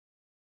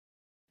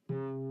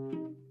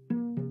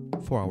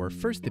For our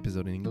first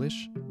episode in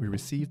English, we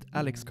received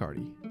Alex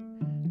Carty.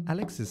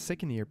 Alex is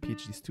second-year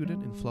PhD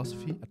student in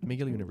philosophy at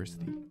McGill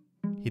University.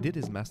 He did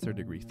his master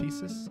degree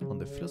thesis on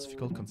the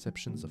philosophical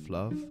conceptions of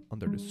love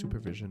under the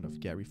supervision of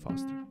Gary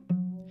Foster.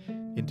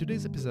 In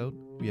today's episode,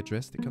 we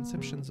address the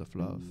conceptions of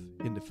love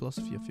in the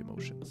philosophy of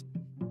emotions.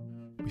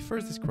 We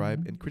first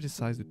describe and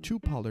criticize the two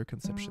polar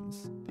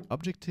conceptions, the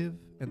objective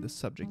and the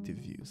subjective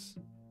views.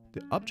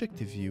 The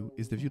objective view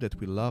is the view that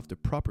we love the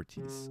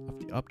properties of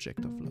the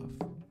object of love,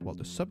 while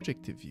the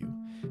subjective view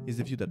is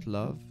the view that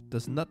love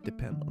does not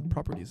depend on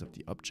properties of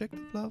the object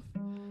of love,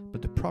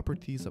 but the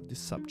properties of the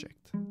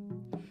subject.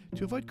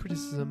 To avoid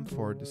criticism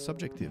for the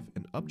subjective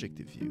and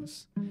objective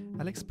views,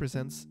 Alex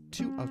presents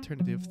two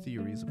alternative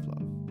theories of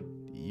love,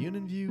 the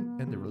union view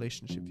and the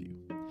relationship view,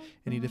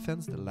 and he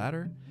defends the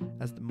latter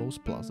as the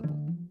most plausible.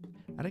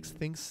 Alex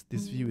thinks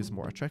this view is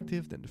more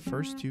attractive than the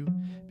first two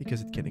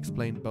because it can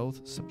explain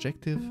both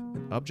subjective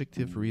and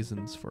objective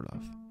reasons for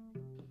love.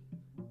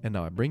 And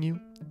now I bring you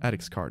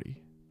Alex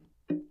Carty.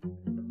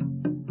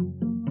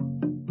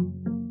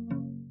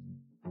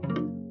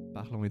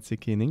 Parlons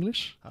Éthique in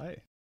English.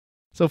 Hi.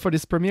 So for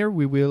this premiere,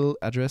 we will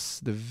address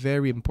the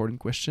very important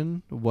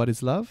question, what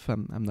is love?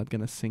 I'm not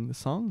going to sing the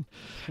song.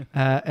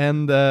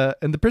 And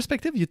the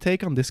perspective you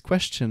take on this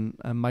question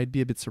might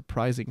be a bit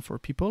surprising for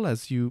people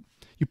as you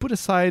put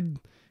aside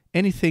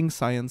anything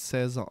science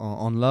says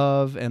on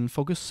love and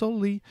focus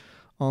solely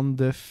on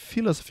the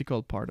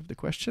philosophical part of the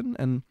question.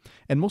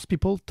 And most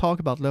people talk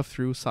about love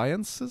through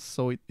sciences,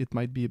 so it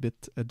might be a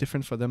bit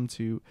different for them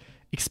to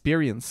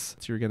experience,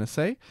 as you're going to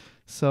say.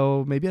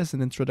 So maybe as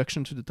an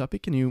introduction to the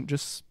topic, can you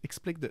just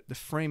explain the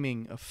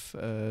framing of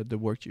the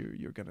work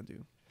you're going to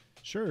do?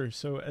 Sure.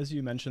 So as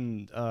you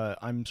mentioned,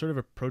 I'm sort of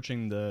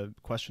approaching the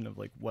question of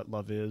like what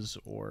love is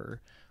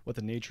or what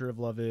the nature of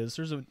love is.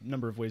 There's a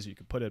number of ways you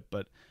could put it,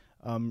 but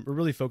we're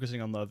really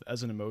focusing on love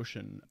as an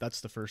emotion.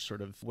 That's the first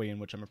sort of way in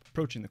which I'm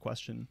approaching the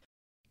question.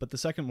 But the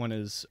second one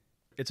is,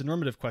 it's a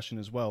normative question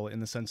as well, in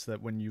the sense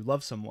that when you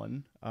love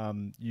someone,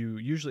 you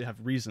usually have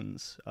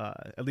reasons,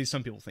 at least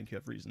some people think you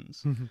have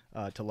reasons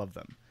to love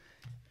them.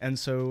 And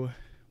so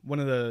one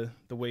of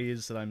the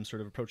ways that I'm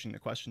sort of approaching the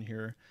question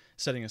here,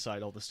 setting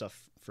aside all the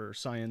stuff for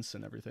science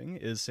and everything,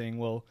 is saying,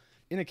 well,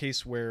 in a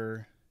case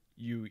where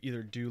you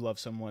either do love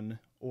someone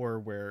or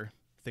where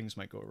things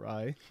might go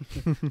awry,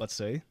 let's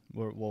say,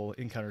 we'll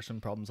encounter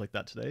some problems like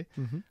that today.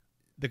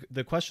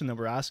 The question that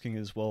we're asking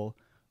is, well,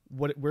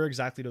 where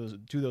exactly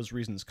do those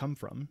reasons come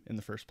from in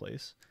the first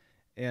place?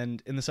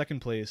 And in the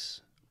second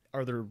place,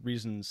 are there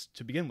reasons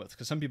to begin with?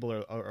 Because some people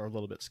are a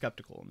little bit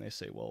skeptical and they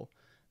say, well,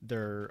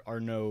 there are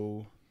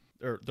no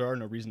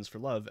reasons for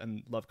love,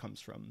 and love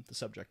comes from the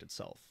subject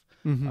itself,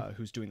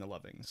 who's doing the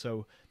loving.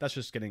 So that's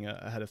just getting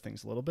ahead of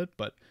things a little bit,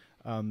 but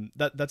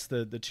that's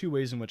the two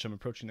ways in which I'm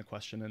approaching the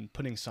question, and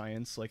putting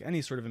science, like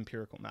any sort of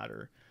empirical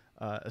matter,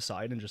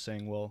 aside, and just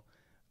saying, well,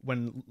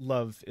 when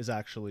love is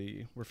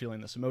actually, we're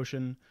feeling this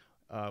emotion,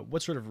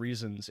 what sort of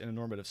reasons in a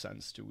normative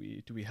sense do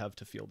we have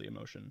to feel the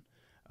emotion?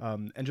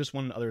 And just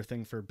one other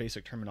thing for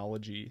basic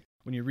terminology,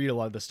 when you read a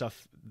lot of the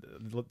stuff,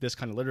 this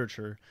kind of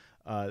literature,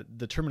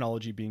 the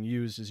terminology being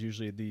used is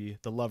usually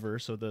the lover,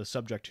 so the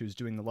subject who's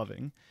doing the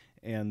loving,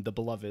 and the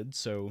beloved,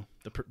 so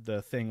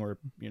the thing, or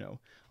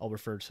I'll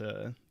refer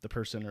to the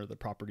person or the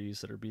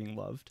properties that are being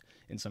loved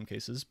in some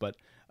cases, but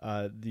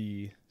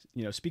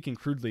speaking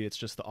crudely, it's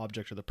just the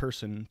object or the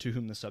person to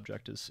whom the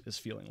subject is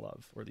feeling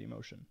love or the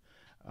emotion.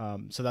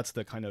 So that's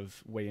the kind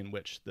of way in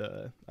which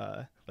the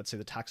let's say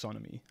the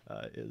taxonomy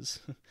is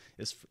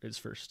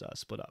first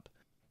split up.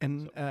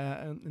 And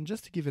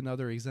just to give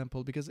another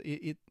example, because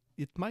it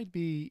might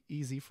be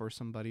easy for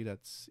somebody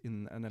that's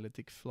in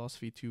analytic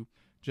philosophy to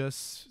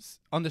just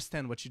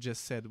understand what you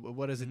just said.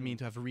 What does it mean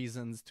to have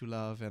reasons to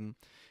love?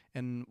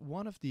 And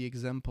one of the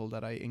example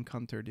that I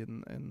encountered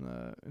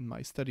in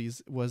my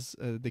studies was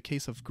the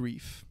case of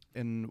grief.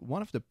 And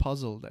one of the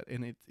puzzle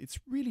it's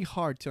really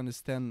hard to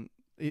understand.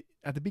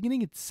 At the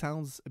beginning, it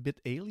sounds a bit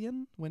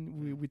alien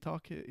when we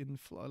talk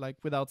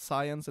without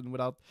science and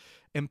without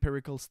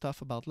empirical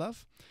stuff about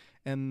love.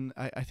 And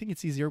I think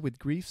it's easier with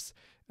griefs.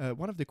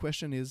 One of the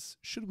question is,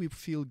 should we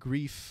feel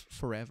grief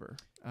forever?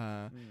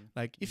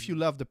 Like if you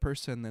love the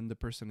person and the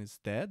person is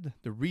dead,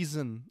 the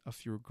reason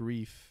of your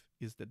grief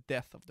is the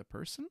death of the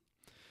person.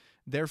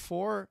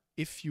 Therefore,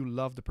 if you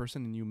love the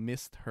person and you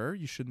missed her,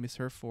 you should miss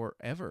her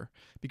forever,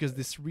 because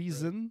this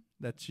reason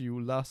that you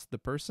lost the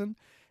person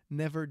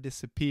never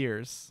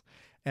disappears.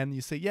 And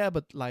you say, yeah,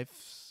 but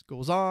life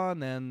goes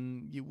on,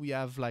 and we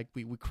have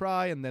we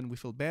cry and then we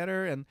feel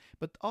better,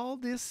 but all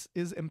this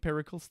is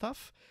empirical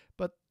stuff,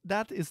 but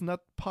that is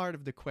not part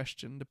of the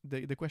question.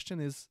 The question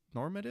is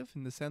normative,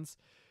 in the sense,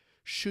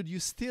 should you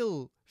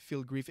still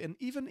feel grief? And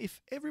even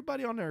if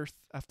everybody on earth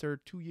after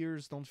 2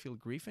 years don't feel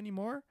grief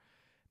anymore,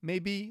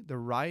 maybe the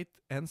right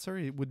answer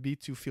it would be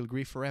to feel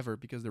grief forever,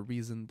 because the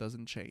reason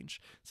doesn't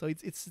change. So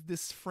it's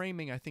this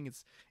framing. I think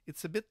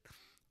it's a bit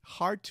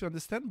hard to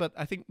understand, but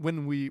I think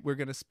when we're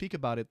going to speak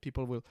about it,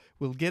 people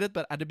will get it.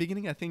 But at the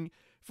beginning, I think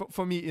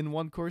for me, in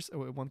one course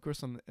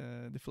on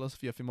the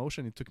philosophy of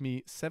emotion, it took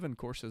me 7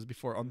 courses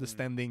before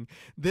understanding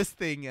this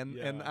thing,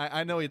 and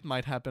I know it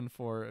might happen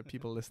for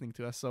people listening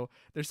to us. So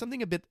there's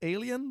something a bit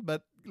alien,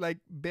 but like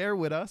bear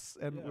with us,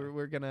 and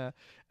we're gonna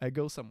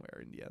go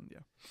somewhere in the end.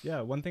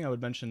 Yeah, one thing I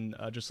would mention,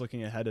 just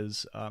looking ahead,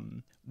 is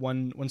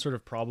one sort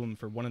of problem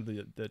for one of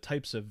the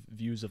types of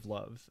views of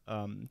love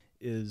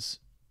is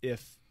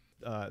if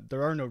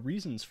there are no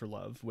reasons for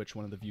love, which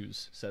one of the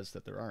views says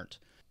that there aren't.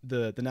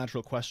 The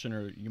natural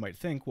questioner, you might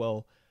think,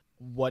 well,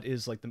 what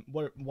is like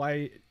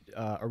why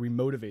are we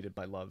motivated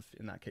by love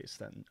in that case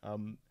then?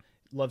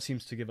 Love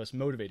seems to give us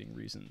motivating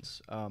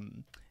reasons.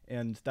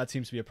 And that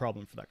seems to be a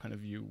problem for that kind of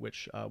view,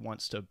 which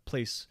wants to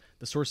place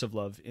the source of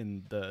love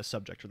in the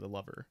subject or the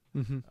lover.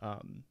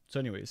 So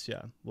anyways,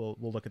 we'll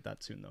look at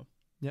that soon though.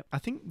 Yeah, I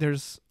think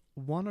there's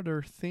one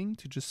other thing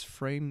to just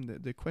frame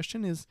the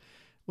question is,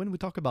 when we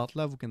talk about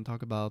love, we can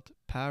talk about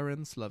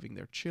parents loving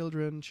their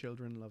children,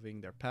 children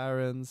loving their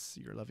parents,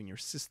 you're loving your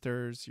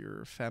sisters,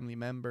 your family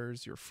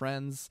members, your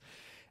friends.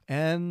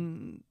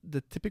 And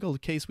the typical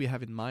case we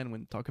have in mind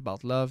when we talk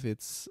about love,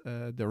 it's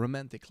the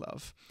romantic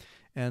love.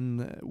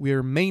 And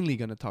we're mainly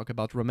going to talk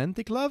about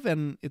romantic love,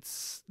 and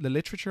it's the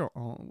literature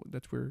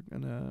that we're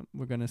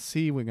gonna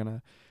see. We're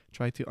gonna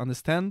try to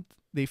understand.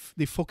 They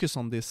focus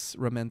on this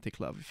romantic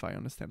love, if I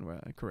understand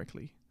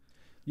correctly.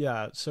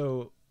 Yeah.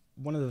 So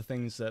one of the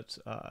things that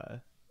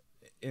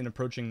in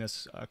approaching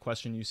this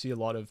question, you see a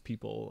lot of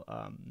people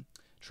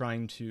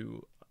trying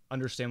to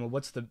understand, well,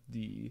 what's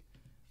the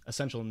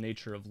essential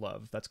nature of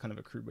love? That's kind of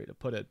a crude way to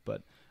put it,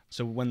 but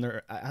so when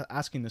they're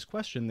asking this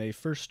question, they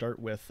first start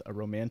with a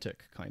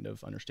romantic kind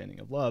of understanding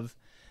of love,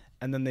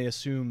 and then they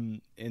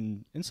assume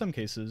in some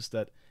cases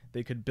that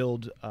they could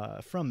build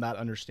from that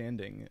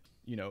understanding,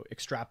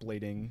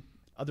 extrapolating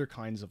other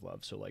kinds of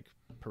love, so like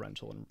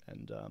parental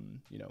and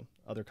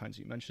other kinds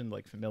you mentioned,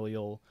 like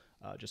familial,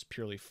 just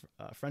purely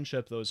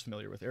friendship. Those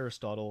familiar with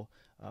Aristotle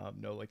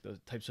know like the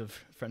types of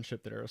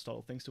friendship that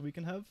Aristotle thinks that we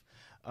can have.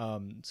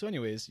 So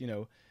anyways,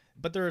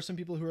 but there are some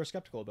people who are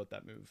skeptical about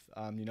that move.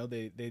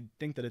 They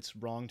think that it's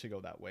wrong to go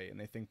that way, and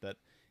they think that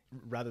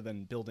rather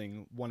than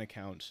building one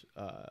account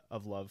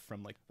of love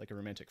from like a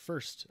romantic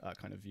first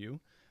kind of view,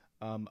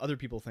 other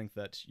people think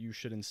that you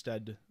should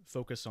instead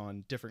focus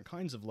on different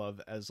kinds of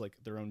love as like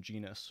their own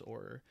genus,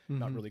 or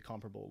not really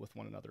comparable with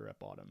one another at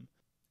bottom.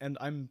 And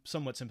I'm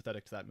somewhat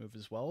sympathetic to that move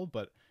as well,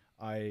 but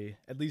I,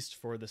 at least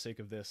for the sake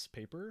of this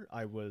paper,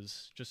 I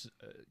was just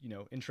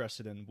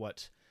interested in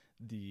what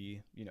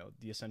the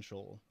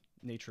essential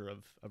nature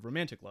of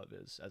romantic love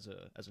is as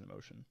an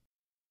emotion.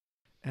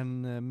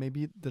 And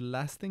maybe the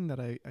last thing that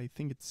I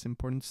think it's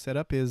important to set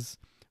up is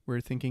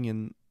we're thinking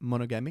in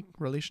monogamic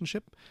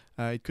relationship.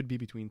 It could be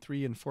between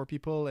 3 and 4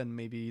 people, and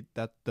maybe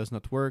that does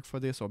not work for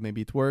this, or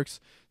maybe it works.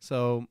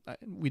 So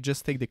we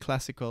just take the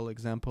classical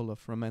example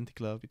of romantic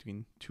love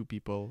between 2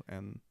 people,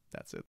 and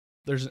that's it.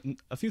 There's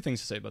a few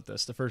things to say about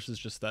this. The first is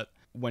just that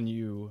when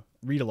you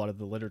read a lot of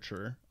the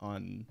literature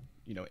on,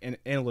 an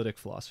analytic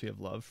philosophy of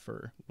love,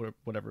 for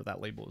whatever that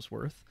label is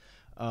worth,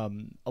 a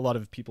lot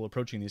of people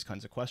approaching these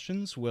kinds of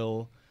questions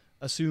will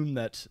assume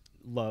that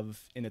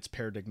love in its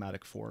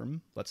paradigmatic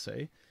form, let's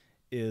say,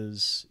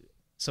 is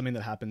something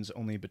that happens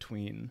only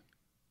between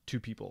 2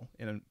 people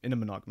in a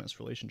monogamous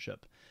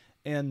relationship.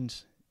 And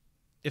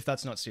if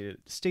that's not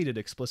stated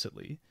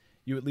explicitly,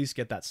 you at least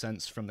get that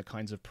sense from the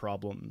kinds of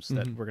problems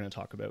that we're going to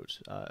talk about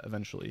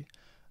eventually.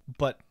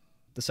 But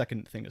the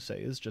second thing to say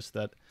is just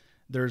that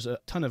there's a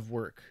ton of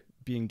work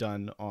being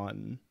done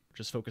on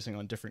just focusing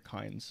on different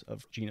kinds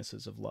of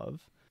genuses of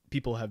love.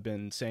 People have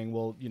been saying,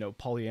 well,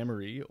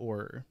 polyamory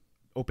or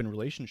open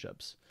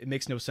relationships, it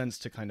makes no sense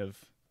to kind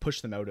of push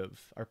them out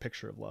of our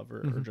picture of love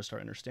or just our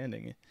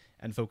understanding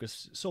and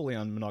focus solely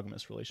on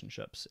monogamous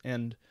relationships.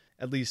 And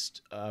at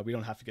least we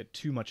don't have to get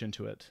too much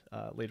into it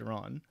later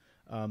on.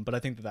 But I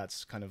think that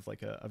that's kind of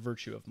like a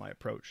virtue of my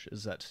approach,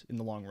 is that in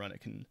the long run,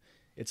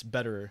 it's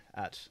better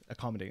at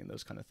accommodating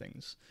those kind of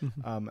things.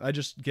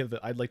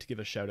 I'd like to give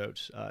a shout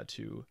out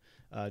to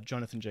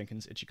Jonathan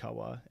Jenkins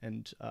Ichikawa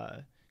and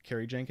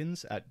Carrie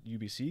Jenkins at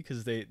UBC,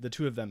 because the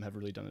 2 of them have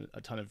really done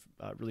a ton of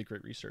really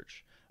great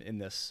research in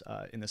this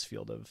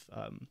field of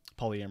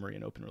polyamory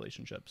and open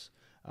relationships,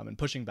 and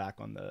pushing back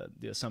on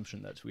the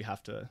assumption that we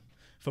have to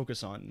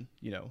focus on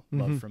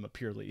love from a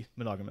purely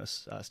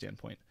monogamous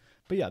standpoint.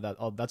 But yeah,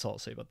 that's all I'll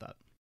say about that.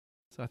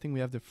 So I think we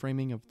have the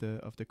framing of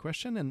the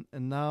question,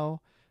 and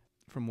now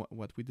from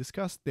what we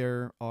discussed,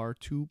 there are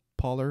 2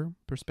 polar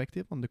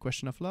perspectives on the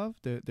question of love.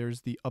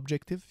 There's the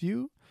objective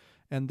view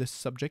and the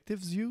subjective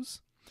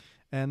views.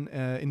 And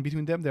in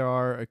between them, there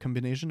are a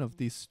combination of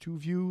these 2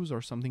 views,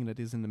 or something that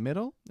is in the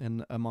middle,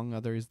 and among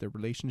others, the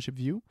relationship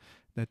view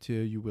that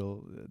you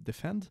will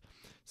defend.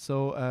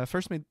 So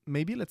first,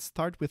 maybe let's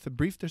start with a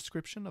brief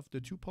description of the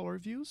 2 polar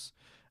views,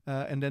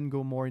 and then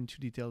go more into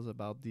details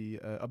about the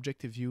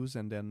objective views,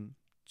 and then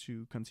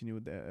to continue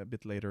a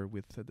bit later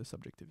with the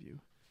subjective view.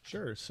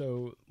 Sure.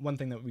 So one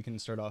thing that we can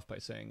start off by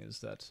saying is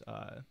that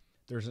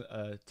there's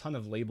a ton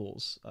of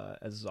labels,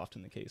 as is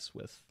often the case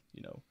with,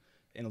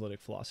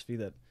 analytic philosophy,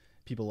 that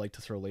people like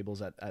to throw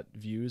labels at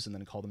views and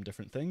then call them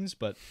different things.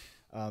 But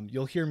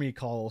you'll hear me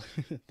call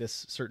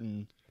this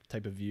certain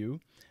type of view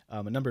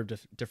a number of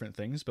different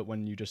things, but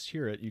when you just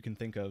hear it, you can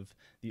think of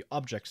the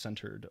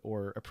object-centered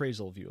or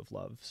appraisal view of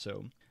love.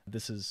 So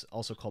this is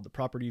also called the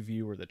property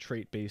view or the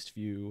trait-based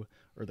view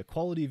or the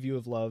quality view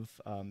of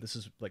love. This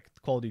is like the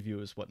quality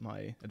view is what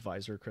my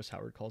advisor, Chris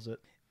Howard, calls it.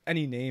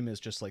 Any name is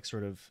just like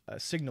sort of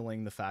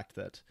signaling the fact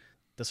that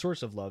the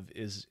source of love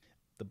is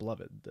the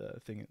beloved, the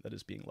thing that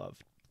is being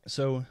loved.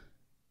 So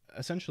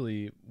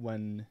essentially,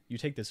 when you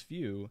take this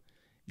view,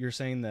 you're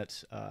saying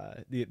that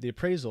the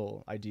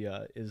appraisal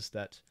idea is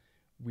that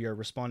we are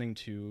responding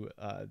to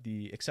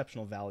the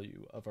exceptional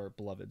value of our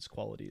beloved's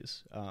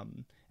qualities.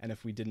 And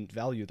if we didn't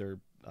value their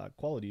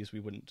qualities, we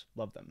wouldn't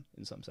love them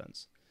in some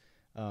sense.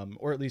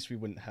 Or at least we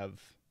wouldn't have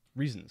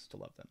reasons to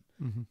love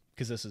them,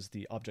 because this is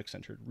the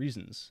object-centered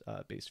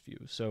reasons-based view.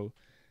 So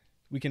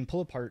we can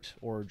pull apart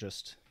or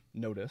just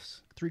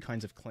notice 3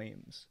 kinds of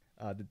claims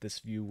that this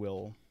view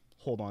will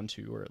hold on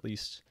to, or at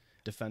least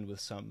defend with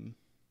some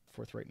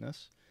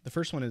forthrightness. The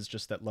first one is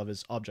just that love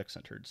is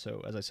object-centered.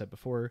 So as I said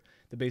before,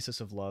 the basis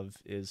of love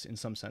is in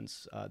some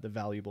sense the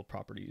valuable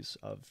properties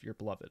of your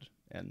beloved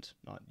and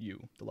not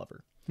you, the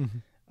lover.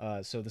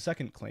 So the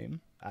second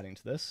claim, adding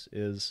to this,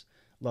 is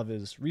love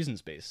is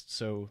reasons-based.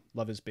 So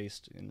love is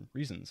based in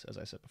reasons, as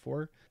I said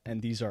before,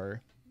 and these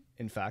are,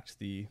 in fact,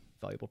 the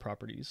valuable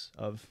properties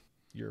of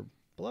your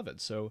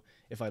beloved. So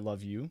if I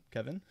love you,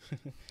 Kevin,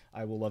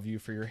 I will love you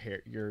for your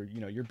hair,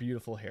 your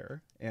beautiful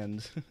hair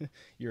and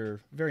your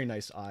very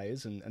nice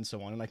eyes and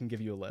so on. And I can give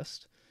you a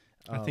list.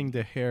 I think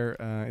the hair,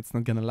 it's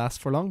not going to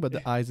last for long, but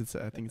the eyes,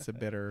 I think it's a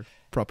better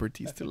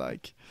properties to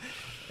like.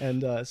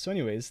 And so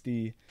anyways,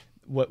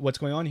 what's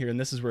going on here, and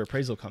this is where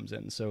appraisal comes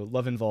in. So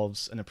love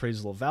involves an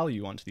appraisal of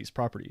value onto these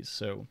properties.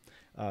 So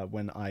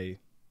when I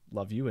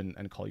love you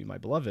and call you my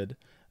beloved,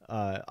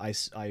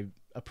 I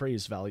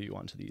appraise value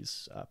onto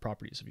these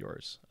properties of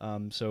yours.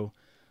 So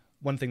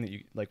one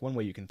thing that one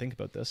way you can think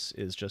about this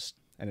is just,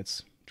 and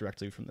it's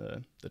directly from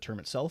the term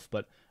itself,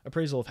 but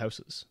appraisal of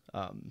houses.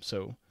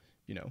 So,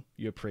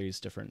 you appraise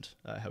different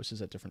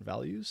houses at different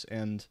values,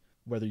 and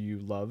whether you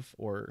love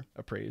or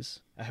appraise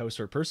a house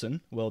or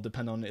person will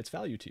depend on its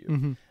value to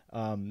you.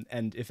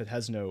 And if it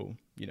has no,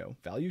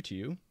 value to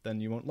you, then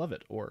you won't love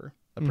it or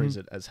appraise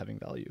it as having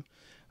value.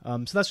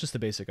 So that's just the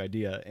basic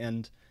idea.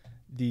 And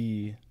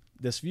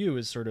this view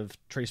is sort of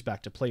traced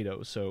back to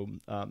Plato. So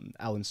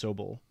Alan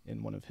Sobel,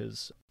 in one of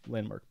his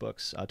landmark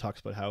books, talks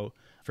about how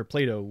for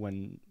Plato,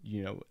 when,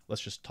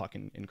 let's just talk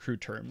in crude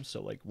terms.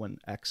 So like when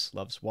X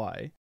loves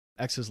Y,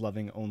 X is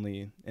loving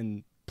only,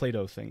 and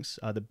Plato thinks,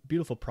 the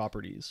beautiful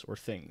properties or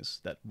things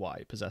that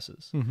Y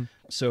possesses.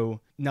 So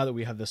now that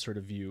we have this sort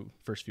of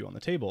first view on the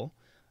table,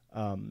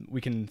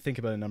 we can think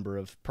about a number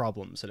of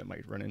problems that it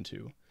might run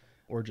into,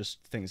 or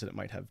just things that it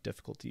might have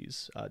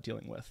difficulties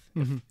dealing with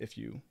if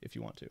you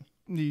want to.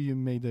 You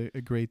made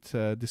a great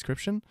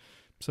description.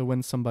 So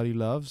when somebody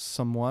loves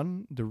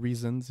someone, the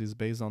reasons is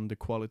based on the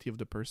quality of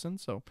the person.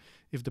 So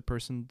if the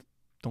person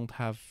don't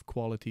have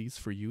qualities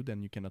for you,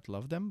 then you cannot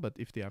love them. But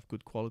if they have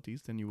good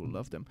qualities, then you will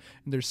love them.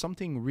 And there's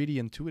something really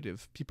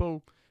intuitive.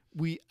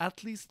 We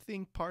at least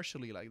think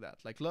partially like that.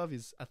 Like love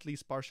is at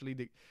least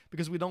partially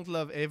because we don't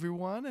love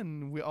everyone,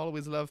 and we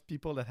always love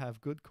people that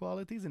have good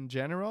qualities in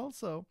general.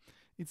 So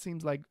it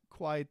seems like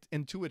quite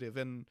intuitive,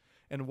 and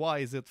why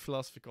is it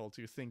philosophical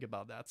to think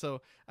about that?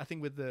 So I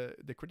think with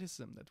the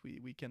criticism that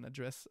we can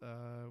address,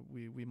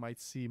 we might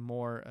see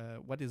more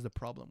what is the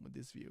problem with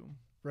this view.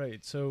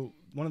 Right. So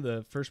one of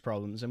the first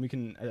problems, and we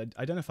can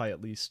identify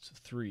at least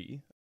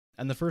 3,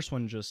 and the first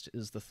one just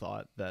is the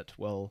thought that,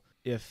 well,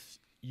 if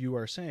you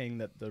are saying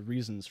that the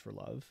reasons for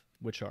love,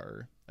 which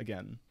are,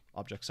 again,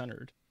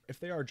 object-centered, if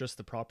they are just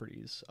the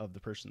properties of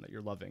the person that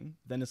you're loving,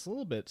 then it's a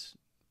little bit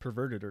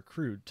perverted or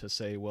crude to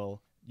say,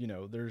 well,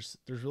 there's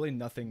really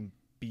nothing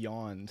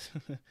beyond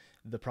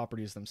the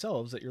properties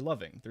themselves that you're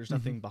loving. There's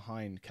nothing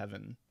behind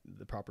Kevin,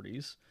 the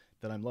properties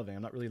that I'm loving.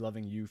 I'm not really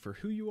loving you for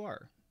who you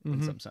are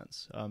in some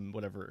sense,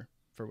 whatever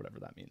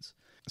that means.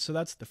 So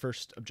that's the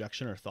first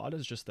objection or thought,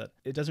 is just that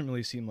it doesn't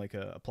really seem like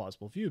a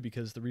plausible view,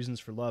 because the reasons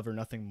for love are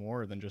nothing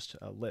more than just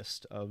a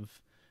list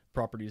of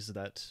properties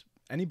that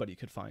anybody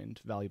could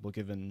find valuable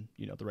given,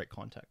 the right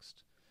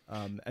context.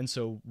 And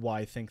so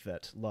why think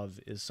that love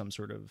is some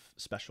sort of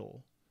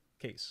special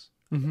case?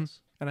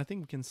 And I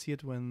think we can see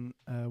it when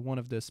one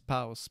of the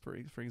spouse,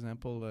 for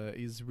example,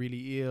 is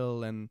really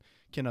ill and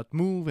cannot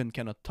move and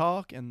cannot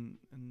talk, and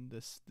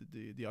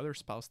the other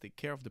spouse take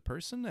care of the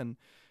person, and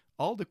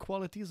all the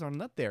qualities are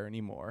not there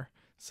anymore.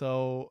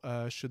 So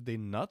should they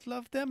not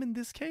love them in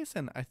this case?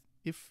 And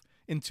if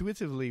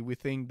intuitively we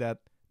think that,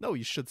 no,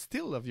 you should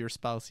still love your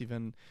spouse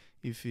even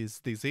if he's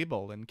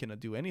disabled and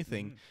cannot do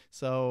anything.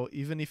 So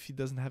even if he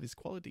doesn't have his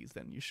qualities,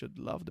 then you should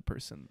love the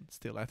person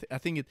still. I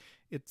think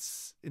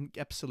it's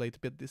encapsulate a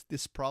bit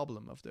this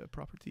problem of the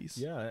properties.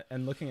 Yeah,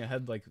 and looking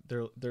ahead, like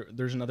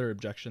there's another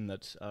objection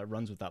that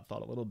runs with that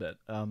thought a little bit.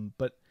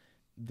 But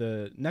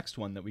The next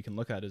one that we can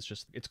look at is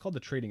just, it's called the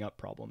trading up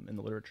problem in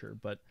the literature,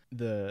 but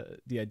the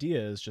idea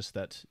is just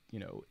that,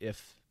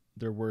 if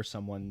there were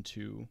someone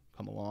to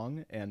come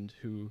along and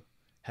who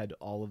had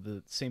all of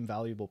the same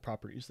valuable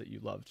properties that you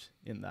loved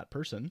in that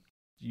person,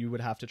 you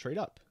would have to trade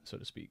up, so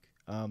to speak.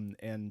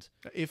 And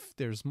if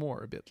there's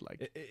more, a bit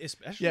like,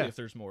 especially if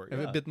there's more,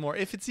 a bit more.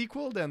 If it's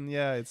equal, then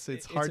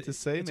it's hard to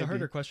say. It's maybe a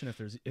harder question if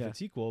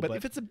it's equal. But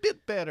if it's a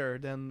bit better,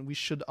 then we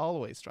should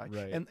always try.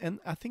 Right. And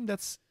I think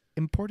that's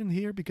important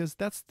here, because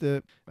that's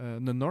the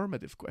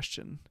normative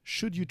question.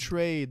 Should you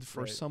trade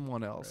for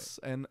someone else?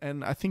 Right.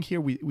 And I think here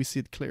we see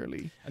it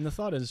clearly. And the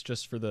thought is,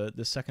 just for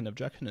the second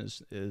objection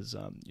is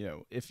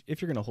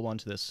if you're going to hold on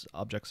to this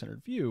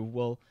object-centered view,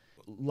 well,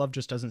 love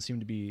just doesn't seem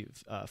to be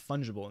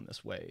fungible in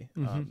this way.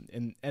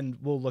 And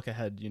we'll look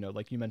ahead,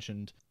 like you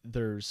mentioned,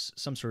 there's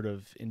some sort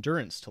of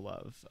endurance to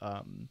love.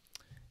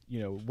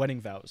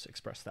 Wedding vows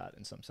express that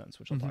in some sense,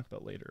 which I'll talk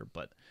about later.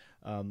 But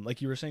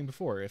like you were saying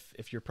before,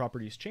 if your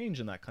properties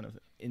change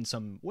in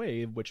some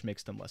way, which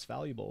makes them less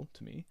valuable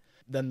to me,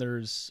 then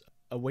there's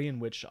a way in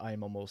which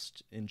I'm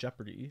almost in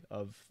jeopardy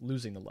of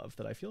losing the love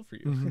that I feel for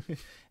you.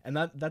 And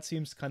that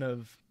seems kind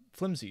of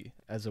flimsy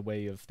as a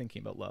way of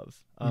thinking about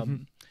love.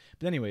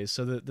 But anyways,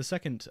 so the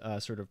second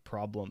sort of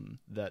problem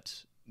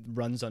that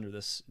runs under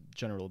this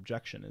general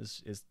objection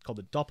is called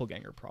the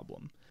doppelganger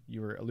problem.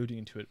 You were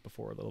alluding to it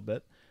before a little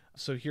bit.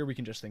 So here we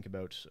can just think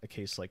about a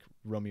case like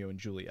Romeo and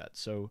Juliet.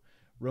 So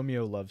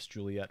Romeo loves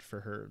Juliet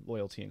for her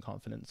loyalty and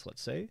confidence,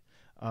 let's say,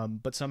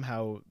 but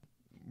somehow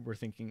we're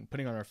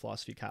putting on our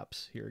philosophy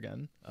caps here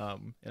again,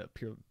 in a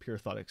pure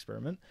thought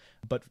experiment,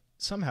 but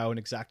somehow an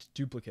exact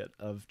duplicate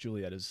of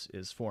Juliet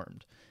is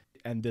formed.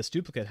 And this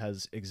duplicate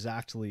has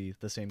exactly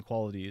the same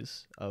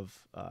qualities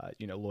of,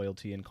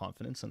 loyalty and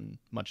confidence and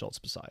much else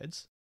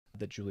besides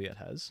that Juliet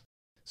has.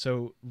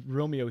 So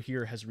Romeo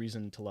here has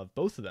reason to love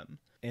both of them,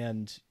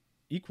 and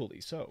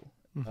equally so,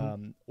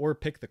 or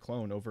pick the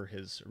clone over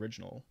his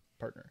original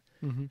partner.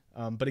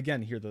 But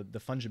again, here, the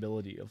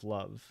fungibility of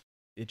love,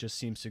 it just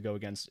seems to go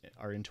against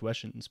our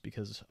intuitions,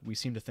 because we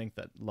seem to think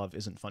that love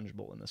isn't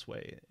fungible in this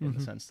way, in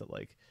the sense that,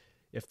 like,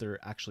 if there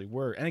actually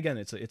were, and again,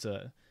 it's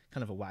a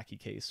kind of a wacky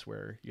case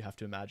where you have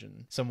to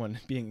imagine someone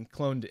being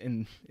cloned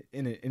in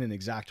an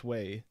exact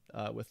way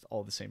with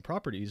all the same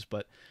properties,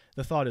 but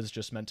the thought is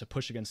just meant to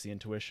push against the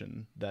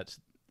intuition that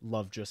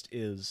love just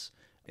is,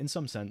 in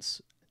some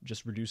sense,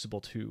 just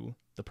reducible to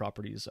the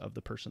properties of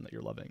the person that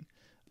you're loving,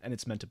 and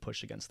it's meant to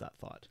push against that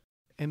thought.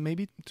 And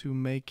maybe to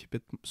make a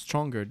bit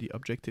stronger the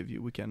objective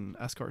view, we can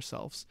ask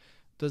ourselves,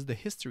 does the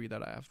history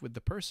that I have with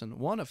the person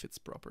one of its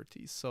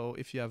properties? So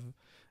if you have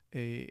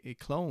a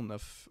clone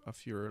of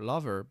your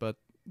lover, but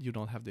you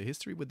don't have the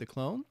history with the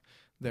clone,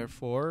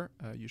 therefore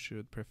you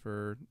should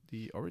prefer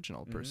the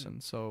original person.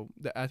 So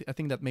I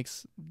think that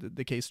makes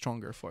the case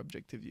stronger for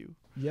objective view.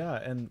 Yeah,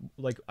 and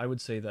like I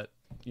would say that,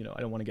 I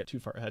don't want to get too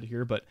far ahead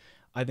here, but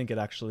I think it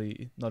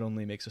actually not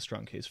only makes a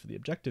strong case for the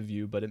objective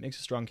view, but it makes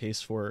a strong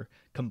case for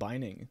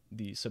combining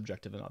the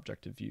subjective and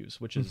objective views,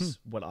 which is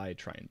what I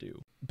try and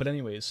do. But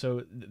anyways,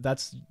 so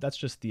that's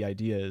just the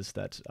idea, is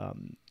that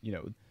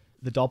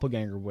the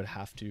doppelganger would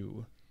have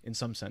to, in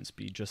some sense,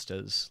 be just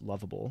as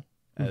lovable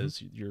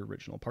as your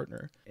original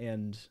partner.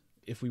 And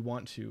if we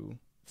want to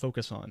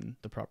focus on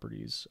the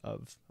properties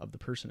of the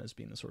person as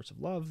being the source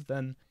of love,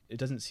 then it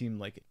doesn't seem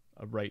like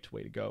a right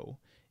way to go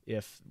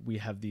if we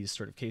have these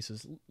sort of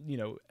cases,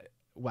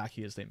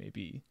 wacky as they may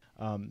be.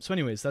 So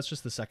anyways, that's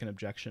just the second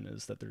objection,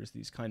 is that there's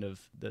these kind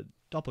of the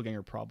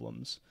doppelganger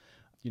problems,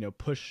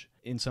 push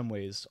in some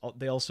ways.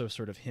 They also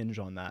sort of hinge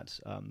on that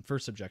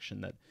first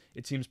objection, that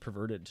it seems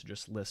perverted to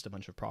just list a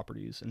bunch of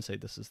properties and say,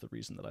 this is the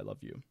reason that I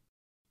love you.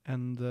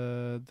 And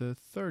the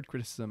third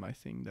criticism, I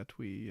think, that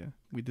we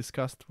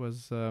discussed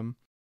was,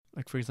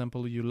 like, for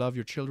example, you love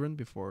your children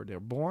before they're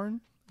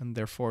born, and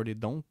therefore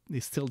they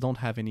still don't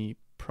have any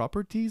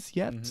properties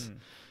yet.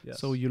 Yes.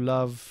 So you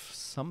love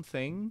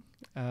something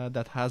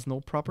that has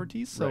no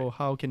properties. So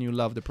how can you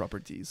love the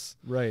properties?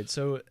 Right.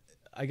 So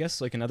I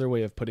guess, like, another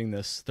way of putting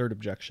this third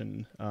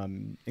objection,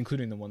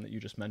 including the one that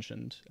you just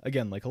mentioned,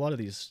 again, like a lot of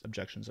these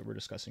objections that we're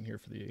discussing here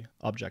for the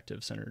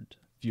objective-centered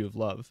view of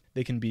love,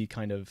 they can be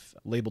kind of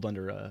labeled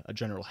under a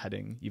general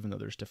heading, even though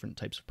there's different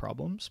types of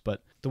problems.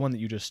 But the one that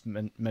you just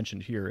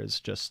mentioned here is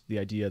just the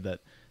idea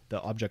that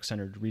the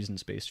object-centered,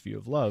 reasons-based view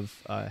of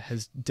love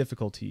has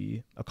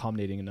difficulty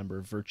accommodating a number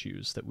of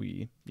virtues that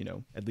we,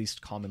 at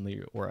least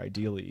commonly or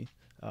ideally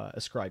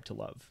ascribe to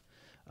love.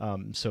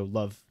 So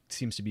love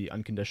seems to be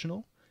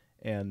unconditional,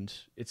 and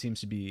it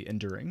seems to be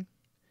enduring,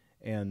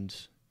 and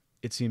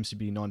it seems to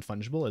be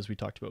non-fungible, as we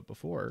talked about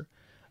before.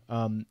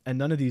 And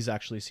none of these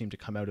actually seem to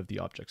come out of the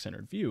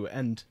object-centered view,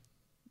 and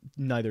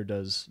neither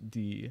does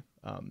the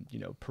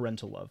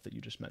parental love that you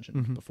just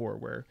mentioned before,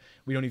 where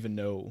we don't even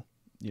know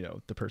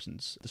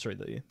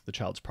the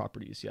child's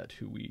properties yet,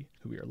 who we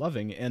are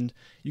loving. And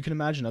you can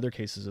imagine other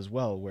cases as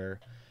well, where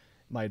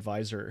my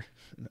advisor,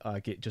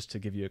 just to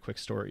give you a quick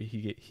story,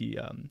 he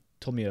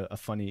told me a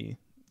funny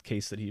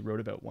case that he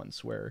wrote about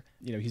once, where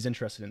he's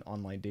interested in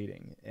online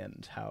dating,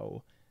 and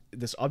how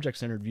this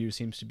object-centered view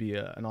seems to be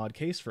an odd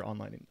case for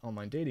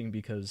online dating,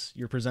 because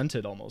you're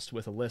presented almost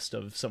with a list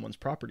of someone's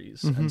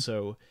properties. Mm-hmm. And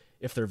so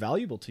if they're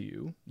valuable to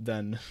you,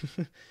 then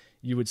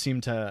you would seem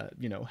to,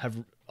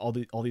 have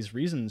all these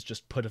reasons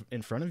just put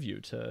in front of you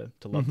to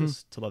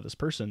love this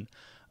person.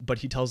 But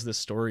he tells this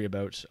story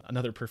about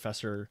another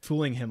professor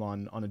fooling him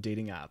on a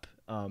dating app,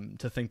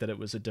 to think that it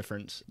was a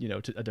different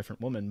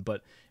woman,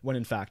 but when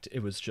in fact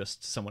it was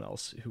just someone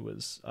else who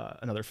was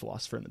another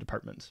philosopher in the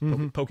department,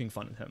 poking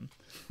fun at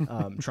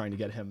him, trying to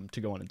get him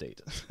to go on a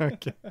date.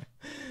 Okay.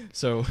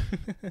 So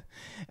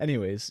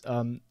anyways,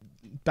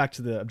 back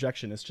to the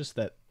objection. It's just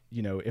that,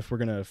 if we're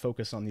going to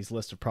focus on these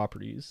lists of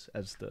properties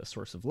as the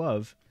source of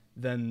love,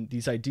 then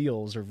these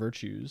ideals or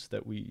virtues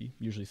that we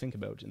usually think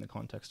about in the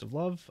context of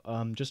love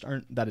just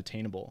aren't that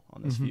attainable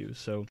on this view.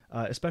 So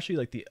especially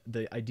like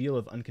the ideal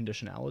of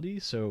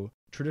unconditionality. So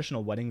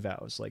traditional wedding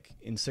vows, like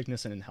in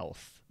sickness and in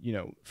health,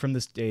 from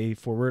this day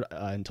forward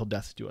until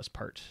death do us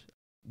part,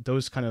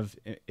 those kind of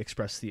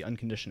express the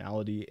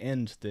unconditionality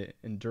and the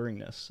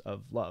enduringness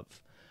of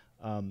love.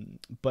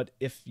 But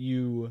if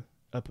you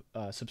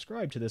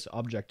subscribe to this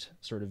object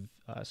sort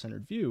of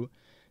centered view,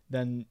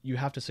 then you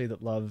have to say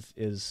that love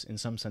is in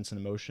some sense an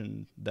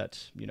emotion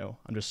that,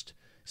 I'm just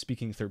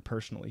speaking third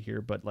personally here,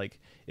 but like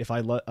if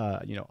I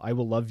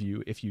will love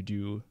you if you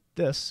do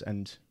this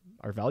and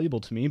are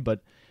valuable to me,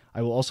 but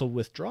I will also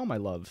withdraw my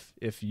love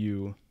if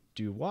you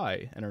do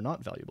Y and are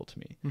not valuable to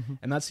me.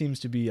 And that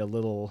seems to be a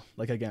little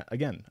like,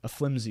 again, a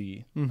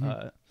flimsy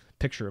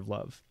picture of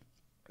love.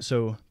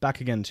 So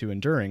back again to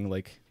enduring,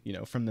 like,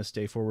 from this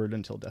day forward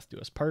until death do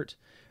us part,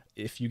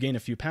 if you gain a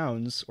few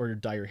pounds or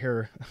dye your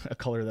hair a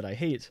color that I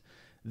hate,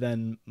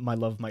 then my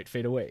love might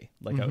fade away,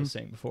 like I was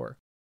saying before.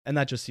 And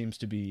that just seems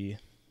to be,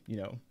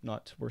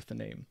 not worth the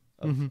name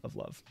of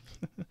love.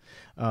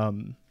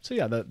 So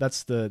yeah,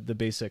 that's the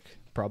basic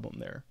problem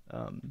there,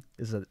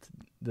 is that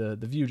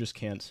the view just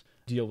can't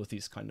deal with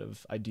these kind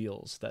of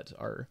ideals that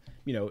are,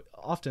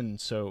 often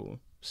so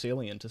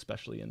salient,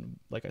 especially in,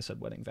 like I said,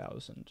 wedding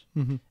vows,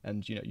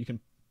 and you can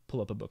pull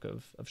up a book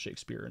of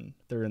Shakespeare and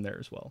they're in there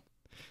as well.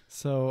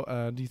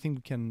 So do you think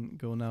we can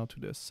go now to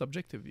the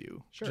subjective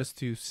view? Sure. Just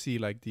to see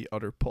like the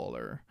other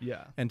polar.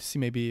 Yeah. And to see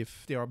maybe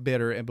if they are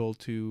better able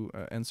to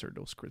answer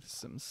those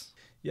criticisms.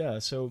 Yeah.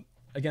 So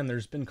again,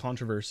 there's been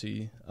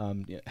controversy,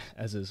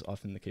 as is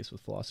often the case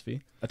with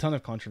philosophy, a ton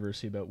of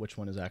controversy about which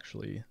one is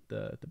actually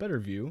the better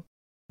view.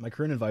 My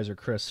current advisor,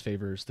 Chris,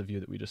 favors the view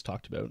that we just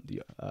talked about,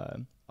 the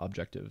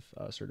objective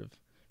sort of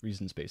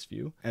reasons-based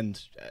view.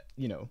 And,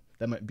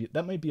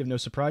 that might be of no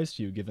surprise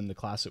to you, given the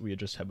class that we had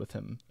just had with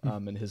him,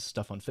 and his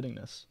stuff on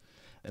fittingness,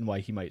 and why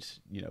he might,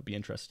 be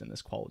interested in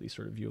this quality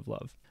sort of view of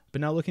love.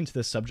 But now looking to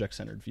this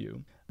subject-centered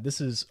view, this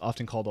is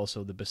often called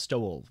also the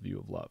bestowal view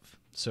of love.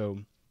 So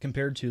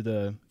compared to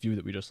the view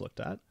that we just looked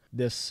at,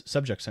 this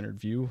subject-centered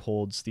view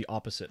holds the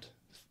opposite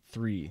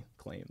three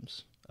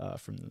claims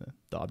from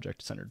the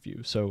object-centered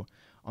view. So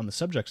on the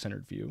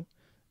subject-centered view,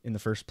 in the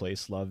first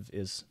place, love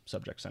is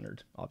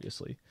subject-centered,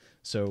 obviously.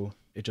 So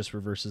it just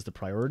reverses the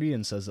priority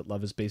and says that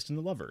love is based in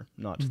the lover,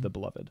 not the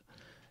beloved.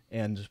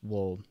 And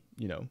we'll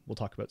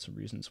talk about some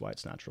reasons why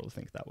it's natural to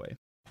think that way.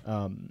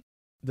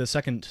 The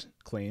second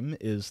claim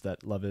is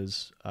that love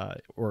is,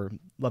 or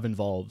love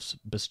involves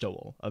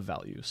bestowal of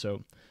value.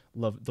 So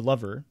the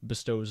lover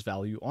bestows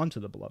value onto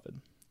the beloved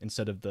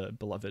instead of the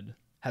beloved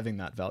having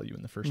that value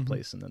in the first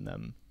place and then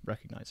them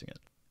recognizing it.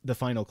 The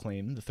final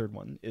claim, the third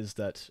one, is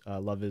that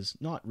love is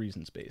not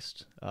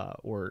reasons-based,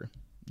 or,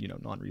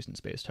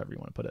 non-reasons-based, however you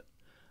want to put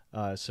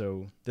it.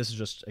 So this is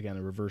just, again,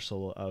 a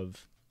reversal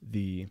of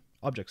the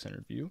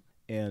object-centered view.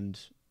 And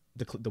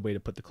the way to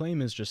put the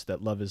claim is just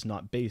that love is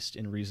not based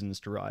in reasons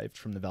derived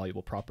from the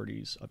valuable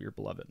properties of your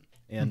beloved.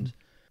 And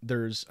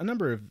there's a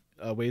number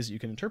of ways that you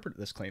can interpret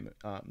this claim,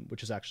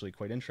 which is actually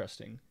quite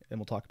interesting, and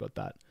we'll talk about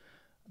that.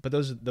 But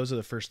those are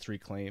the first three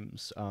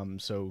claims.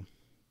 So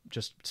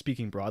just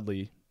speaking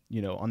broadly,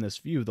 on this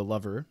view, the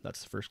lover,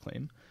 that's the first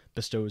claim,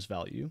 bestows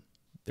value,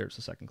 there's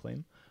the second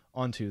claim,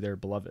 onto their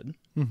beloved,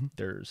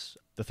 there's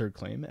the third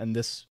claim, and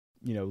this,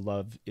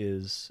 love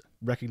is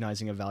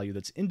recognizing a value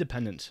that's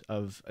independent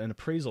of an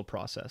appraisal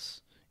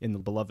process in the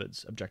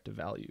beloved's objective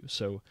value,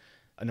 so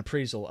an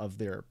appraisal of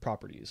their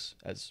properties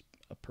as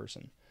a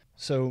person.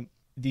 So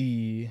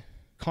the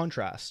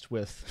contrast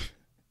with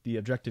the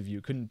objective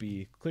view couldn't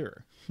be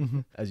clearer,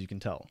 as you can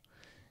tell.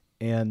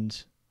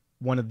 And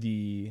one of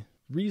the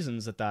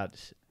reasons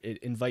that it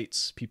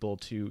invites people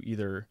to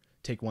either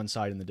take one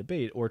side in the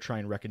debate or try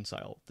and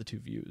reconcile the two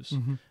views.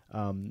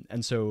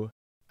 And so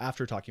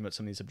after talking about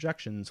some of these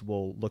objections,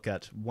 we'll look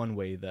at one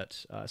way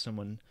that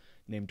someone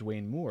named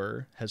Dwayne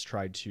Moore has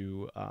tried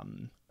to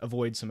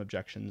avoid some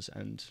objections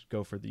and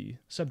go for the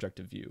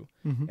subjective view.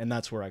 And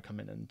that's where I come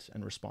in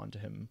and respond to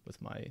him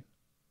with my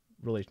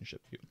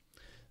relationship view.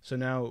 So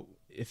now,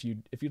 if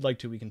you'd like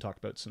to, we can talk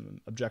about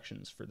some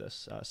objections for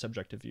this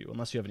subjective view,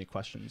 unless you have any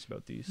questions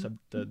about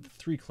the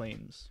three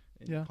claims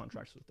in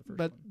contrast with the first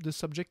one. But the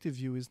subjective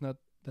view is not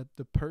that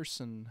the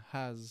person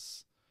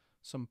has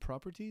some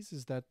properties,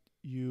 is that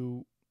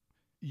you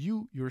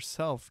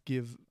yourself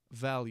give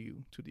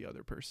value to the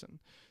other person.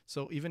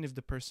 So even if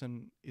the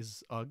person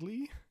is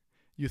ugly,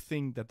 you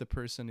think that the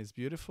person is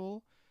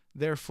beautiful,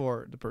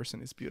 therefore the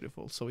person is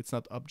beautiful. So it's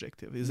not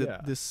objective. Is it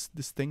this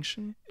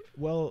distinction?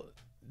 Well,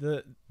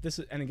 this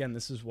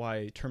is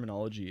why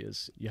terminology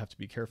is, you have to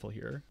be careful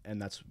here,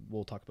 and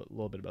we'll talk about a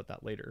little bit about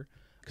that later,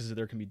 because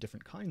there can be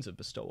different kinds of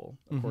bestowal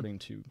according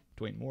to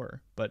Dwayne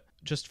Moore. But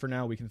just for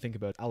now, we can think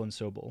about Alan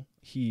Sobel.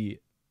 He,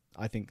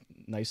 I think,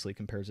 nicely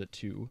compares it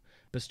to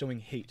bestowing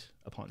hate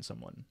upon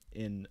someone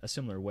in a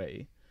similar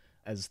way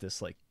as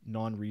this like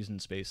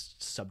non-reasons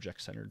based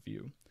subject-centered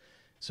view.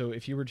 So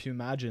if you were to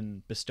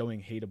imagine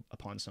bestowing hate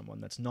upon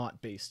someone that's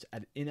not based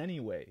in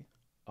any way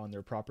on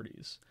their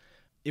properties,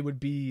 it would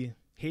be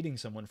hating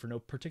someone for no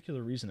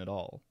particular reason at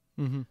all.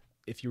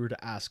 If you were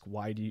to ask,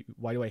 why do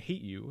I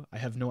hate you? I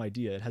have no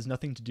idea. It has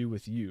nothing to do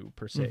with you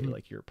per se,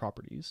 like your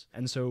properties.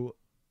 And so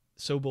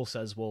Sobel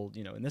says, well,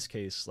 in this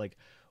case, like,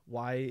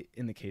 why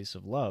in the case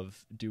of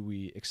love do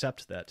we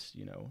accept that,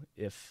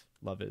 if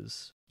love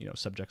is,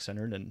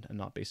 subject-centered and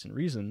not based in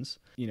reasons,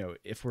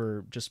 if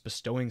we're just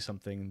bestowing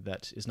something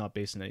that is not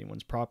based in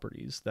anyone's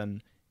properties,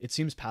 then it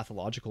seems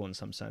pathological in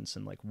some sense.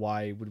 And like,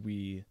 why would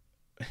we,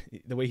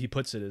 the way he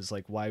puts it is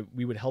like, why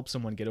we would help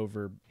someone get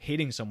over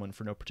hating someone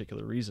for no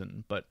particular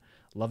reason, but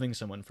loving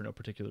someone for no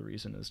particular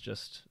reason is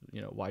just,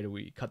 why do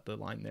we cut the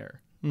line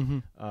there?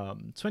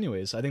 So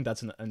anyways, I think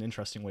that's an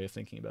interesting way of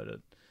thinking about it.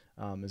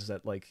 Is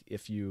that like,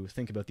 if you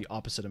think about the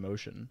opposite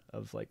emotion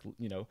of like,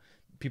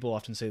 people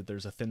often say that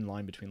there's a thin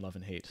line between love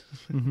and hate.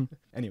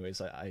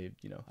 Anyways, I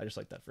just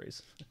like that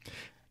phrase.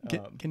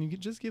 Can you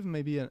just give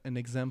maybe an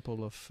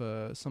example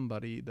of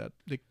somebody, that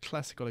the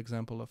classical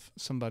example of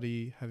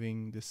somebody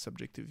having this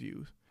subjective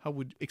view? How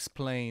would you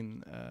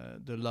explain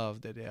the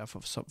love that they have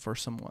for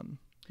someone?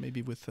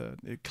 Maybe with a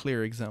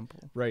clear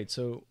example. Right.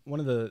 So one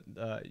of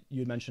the, you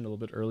had mentioned a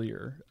little bit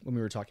earlier when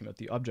we were talking about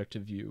the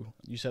objective view,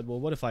 you said, well,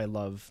 what if I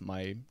love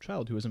my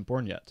child who isn't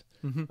born yet?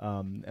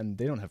 And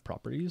they don't have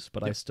properties,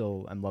 but I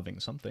still am loving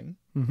something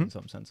in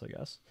some sense, I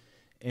guess.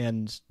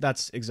 And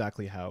that's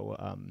exactly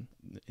how,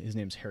 his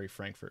name's Harry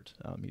Frankfurt.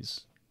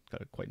 He's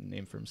got quite a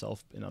name for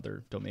himself in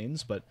other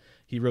domains, but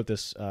he wrote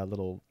this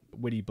little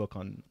witty book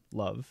on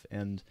love,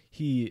 and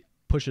he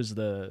pushes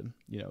the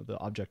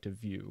objective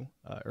view,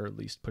 or at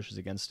least pushes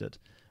against it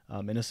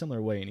in a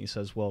similar way. And he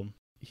says, well,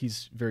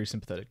 he's very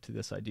sympathetic to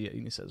this idea.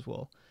 And he says,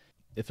 well,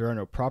 if there are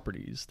no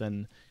properties,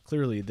 then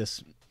clearly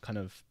this kind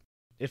of,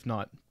 if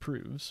not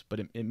proves, but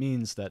it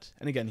means that,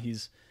 and again,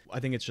 I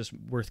think it's just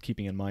worth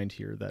keeping in mind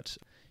here that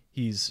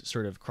he's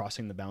sort of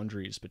crossing the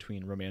boundaries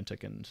between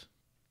romantic and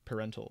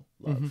parental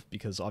love,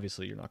 because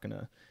obviously you're not going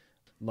to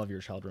love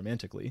your child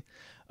romantically.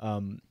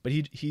 But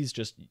he's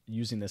just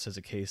using this as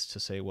a case to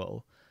say,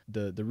 well,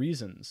 the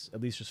reasons,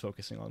 at least just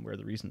focusing on where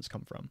the reasons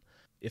come from,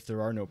 if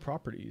there are no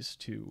properties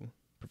to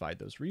provide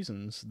those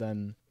reasons,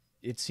 then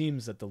it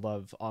seems that the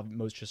love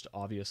most just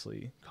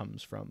obviously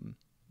comes from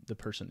the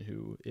person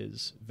who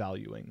is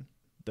valuing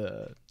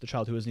the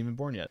child who isn't even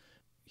born yet.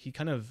 He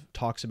kind of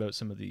talks about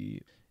some of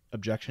the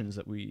objections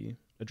that we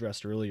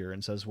addressed earlier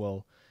and says,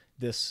 well,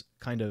 this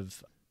kind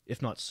of,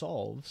 if not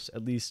solves,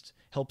 at least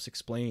helps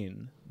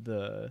explain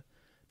the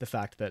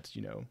fact that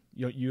you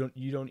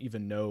don't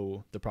even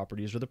know the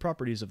properties, or the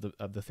properties of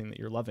the thing that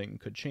you're loving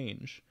could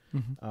change,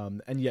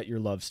 and yet your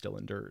love still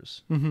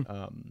endures.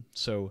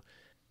 So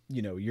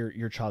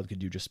your child could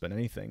do just about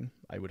anything,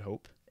 I would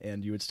hope,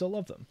 and you would still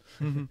love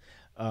them.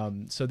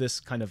 So this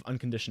kind of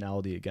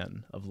unconditionality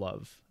again of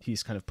love,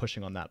 he's kind of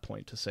pushing on that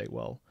point to say,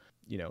 well,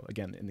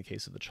 again, in the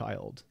case of the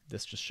child,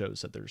 this just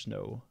shows that there's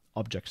no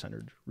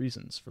object-centered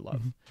reasons for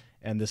love.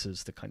 And this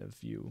is the kind of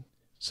view,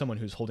 someone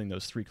who's holding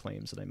those three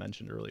claims that I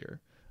mentioned earlier,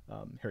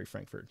 Harry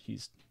Frankfurt,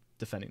 he's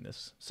defending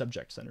this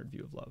subject-centered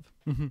view of love.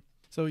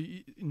 So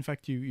in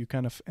fact, you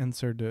kind of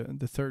answered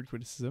the third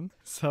criticism.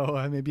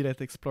 So maybe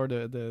let's explore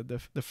the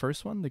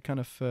first one. The kind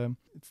of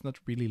it's not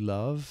really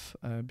love,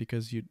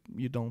 because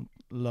you don't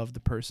love the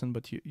person,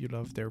 but you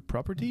love their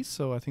properties.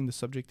 So I think the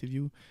subjective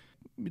view,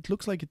 it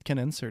looks like it can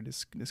answer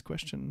this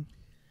question.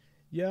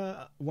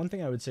 Yeah, one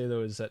thing I would say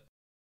though is that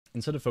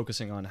instead of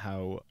focusing on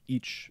how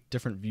each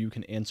different view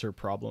can answer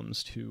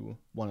problems to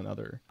one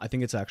another, I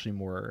think it's actually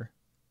more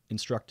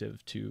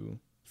instructive to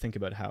think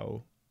about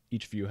how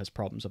each view has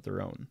problems of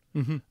their own.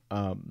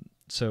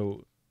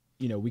 So,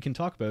 we can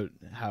talk about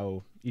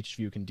how each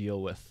view can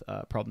deal with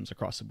problems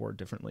across the board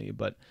differently,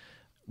 but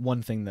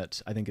one thing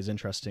that I think is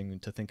interesting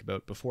to think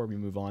about before we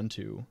move on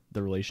to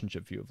the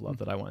relationship view of love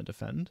that I want to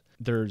defend,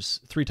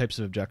 there's three types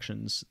of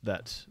objections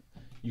that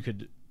you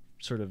could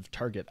sort of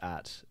target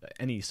at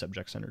any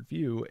subject-centered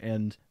view,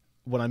 and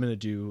what I'm going to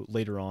do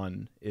later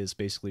on is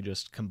basically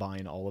just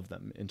combine all of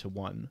them into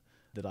one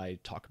that I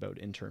talk about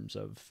in terms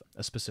of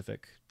a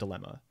specific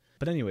dilemma.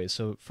 But anyway,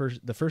 so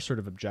the first sort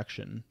of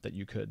objection that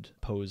you could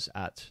pose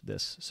at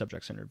this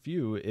subject-centered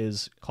view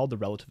is called the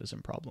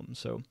relativism problem.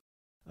 So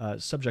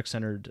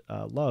subject-centered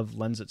love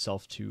lends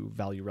itself to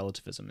value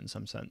relativism in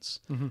some sense.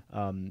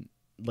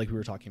 Like we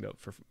were talking about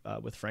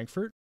with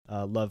Frankfurt,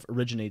 love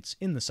originates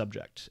in the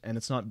subject, and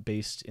it's not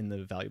based in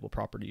the valuable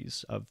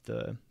properties of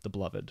the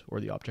beloved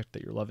or the object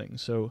that you're loving.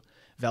 So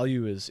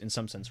value is in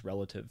some sense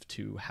relative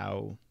to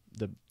how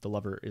the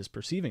lover is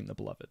perceiving the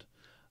beloved.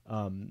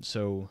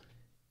 So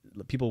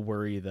people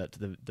worry that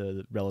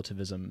the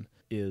relativism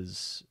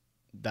is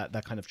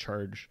that kind of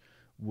charge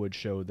would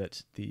show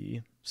that the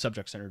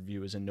subject-centered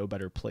view is in no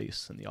better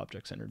place than the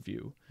object-centered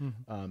view,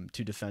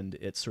 to defend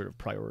its sort of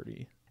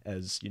priority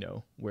as,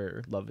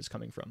 where love is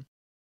coming from.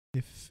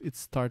 If it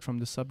starts from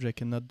the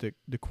subject and not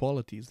the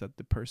qualities that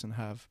the person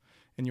have,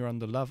 and you're on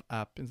the love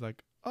app, it's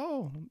like,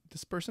 oh,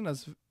 this person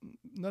has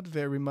not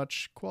very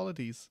much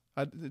qualities.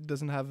 It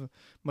doesn't have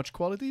much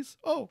qualities.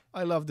 Oh,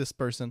 I love this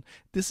person.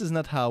 This is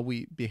not how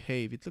we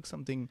behave. It looks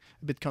something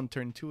a bit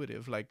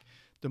counterintuitive. Like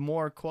the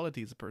more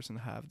qualities a person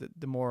have,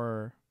 the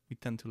more we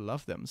tend to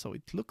love them. So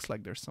it looks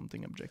like there's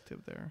something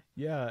objective there.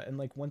 Yeah, and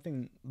like one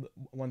thing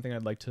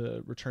I'd like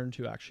to return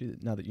to, actually,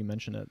 now that you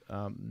mention it,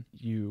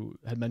 you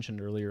had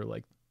mentioned earlier,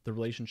 like the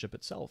relationship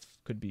itself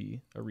could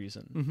be a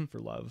reason for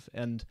love.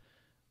 And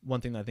one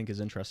thing that I think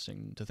is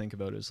interesting to think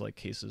about is like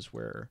cases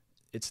where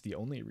it's the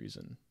only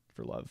reason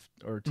for love,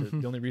 or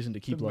the only reason to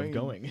keep love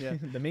going. Yeah.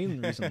 The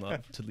main reason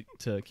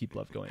to keep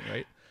love going,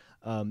 right?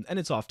 And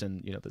it's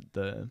often,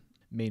 the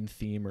main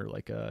theme, or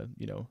like a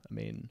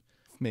main...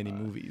 Many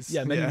movies.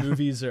 Yeah, many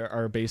movies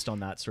are based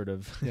on that sort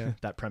of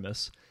that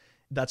premise.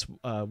 That's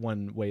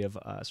one way of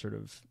sort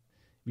of,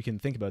 we can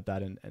think about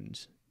that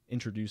and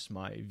introduce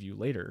my view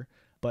later.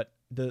 But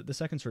the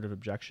second sort of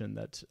objection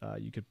that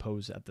you could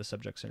pose at the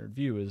subject-centered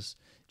view is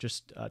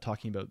just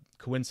talking about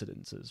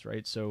coincidences,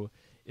 right? So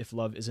if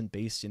love isn't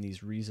based in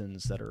these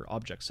reasons that are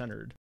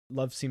object-centered,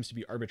 love seems to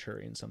be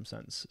arbitrary in some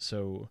sense.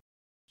 So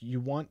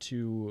you want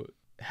to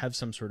have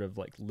some sort of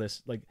like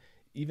list, like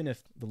even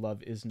if the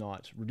love is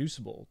not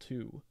reducible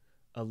to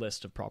a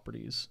list of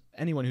properties,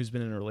 anyone who's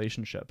been in a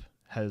relationship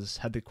has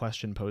had the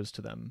question posed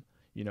to them,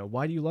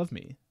 why do you love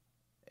me?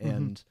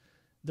 And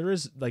there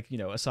is, like,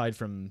 aside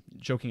from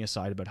joking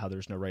aside about how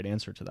there's no right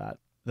answer to that,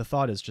 the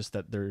thought is just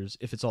that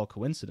if it's all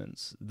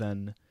coincidence,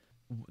 then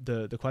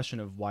the question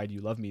of why do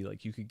you love me,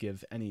 like you could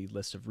give any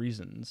list of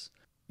reasons,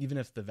 even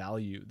if the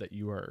value that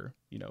you are,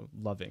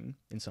 loving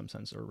in some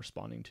sense, or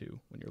responding to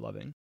when you're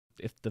loving,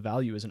 if the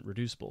value isn't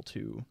reducible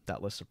to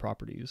that list of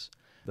properties,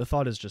 the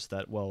thought is just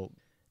that, well,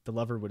 the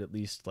lover would at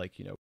least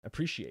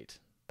appreciate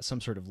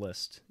some sort of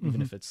list,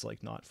 even if it's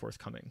like not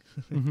forthcoming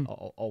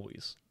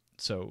always.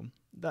 So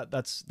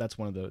that's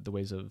one of the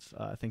ways of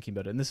thinking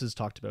about it. And this is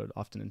talked about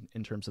often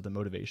in terms of the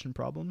motivation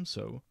problem.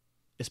 So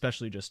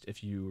especially just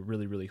if you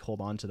really, really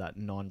hold on to that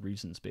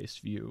non-reasons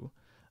based view,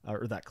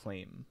 or that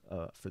claim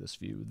for this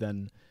view,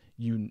 then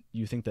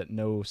you think that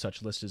no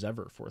such list is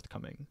ever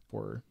forthcoming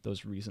for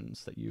those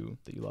reasons that you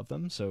love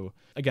them. So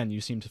again,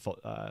 you seem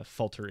to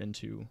falter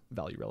into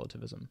value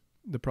relativism.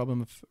 The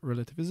problem of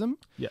relativism?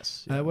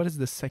 Yes. Yeah. What is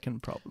the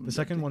second problem? The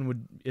second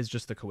one is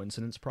just the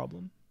coincidence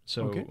problem.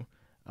 So,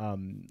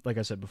 like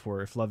I said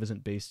before, if love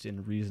isn't based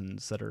in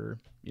reasons that are,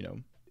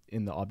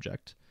 in the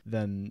object,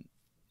 then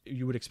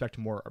you would expect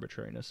more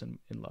arbitrariness in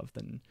love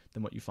than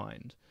what you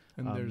find.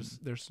 And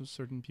there's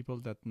certain people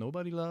that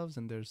nobody loves,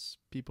 and there's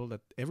people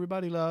that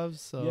everybody loves.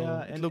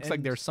 So it looks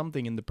like there's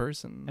something in the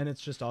person. And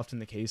it's just often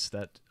the case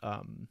that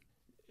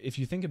if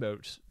you think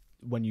about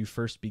when you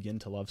first begin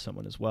to love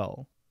someone as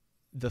well,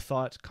 the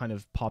thought kind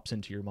of pops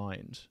into your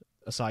mind,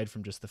 aside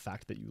from just the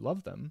fact that you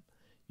love them.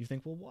 You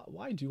think, well,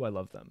 why do I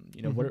love them?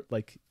 What are,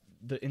 like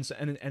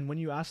and when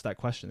you ask that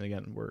question,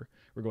 again, we're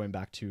going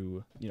back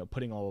to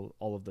putting all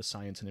of the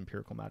science and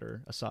empirical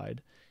matter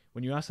aside.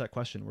 When you ask that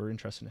question, we're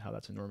interested in how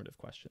that's a normative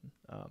question.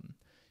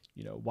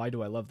 Why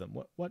do I love them?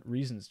 What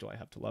reasons do I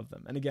have to love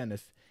them? And again,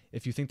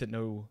 if you think that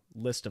no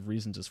list of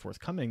reasons is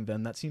forthcoming,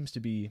 then that seems to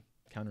be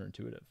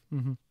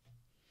counterintuitive.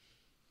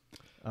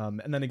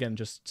 And then again,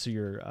 just so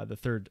the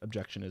third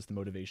objection is the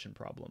motivation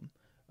problem.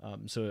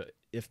 So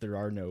if there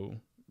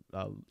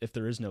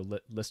is no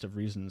list of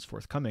reasons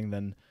forthcoming,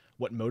 then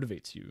what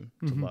motivates you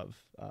to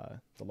love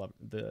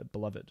the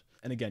beloved?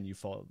 And again,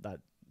 that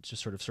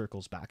just sort of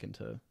circles back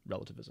into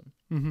relativism.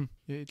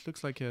 Yeah, it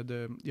looks like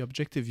the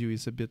objective view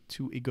is a bit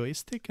too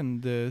egoistic,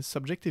 and the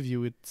subjective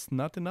view, it's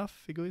not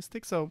enough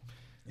egoistic. So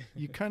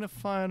you kind of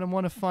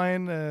want to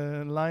find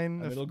a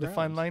line, a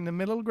fine line, the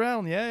middle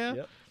ground. Yeah.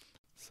 Yep.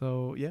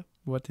 So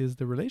what is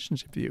the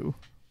relationship view?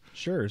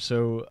 Sure.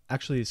 So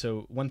actually,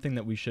 one thing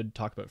that we should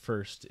talk about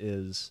first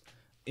is,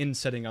 in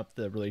setting up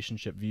the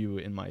relationship view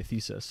in my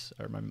thesis,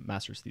 or my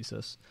master's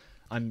thesis,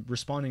 I'm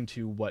responding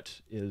to what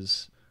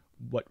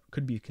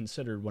could be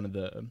considered one of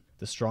the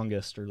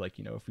strongest, or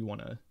if we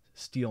want to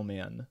steel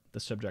man the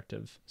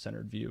subjective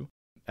centered view.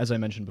 As I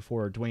mentioned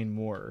before, Dwayne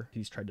Moore,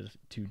 he's tried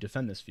to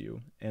defend this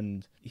view,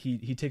 and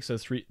he takes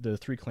the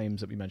three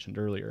claims that we mentioned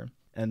earlier.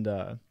 And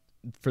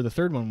for the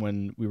third one,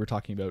 when we were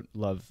talking about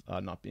love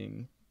not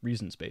being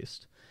reasons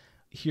based,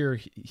 here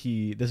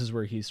this is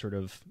where he sort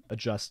of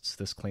adjusts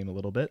this claim a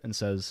little bit and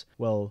says,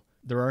 well,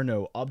 there are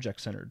no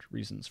object-centered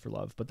reasons for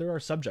love, but there are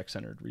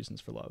subject-centered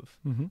reasons for love.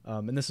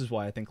 And this is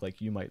why I think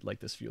you might like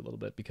this view a little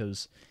bit,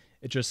 because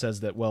it just says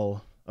that,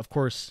 well, of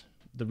course,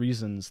 the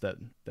reasons that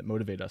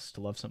motivate us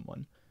to love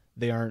someone,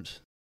 they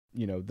aren't,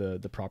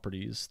 the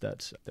properties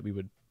that we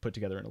would put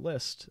together in a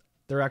list.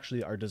 They're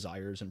actually our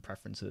desires and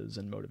preferences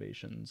and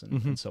motivations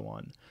and so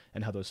on,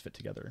 and how those fit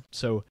together.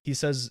 So he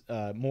says,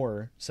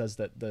 Moore says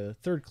that the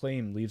third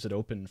claim leaves it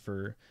open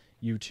for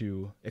you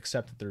to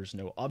accept that there's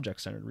no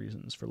object-centered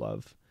reasons for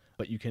love,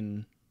 but you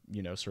can,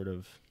 sort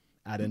of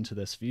add into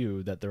this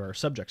view that there are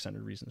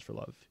subject-centered reasons for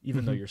love,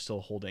 even though you're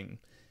still holding,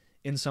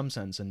 in some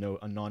sense, a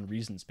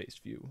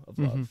non-reasons-based view of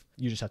love.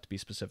 You just have to be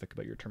specific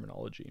about your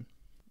terminology.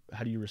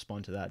 How do you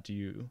respond to that? Do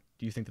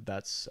you think that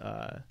that's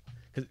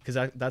because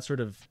that sort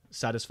of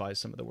satisfies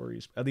some of the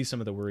worries, at least some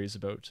of the worries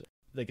about,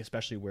 like,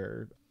 especially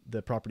where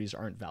the properties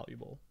aren't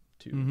valuable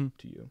to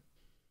you?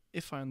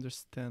 If I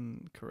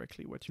understand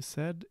correctly, what you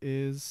said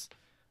is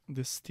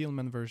the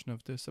Steelman version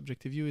of the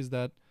subjective view is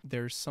that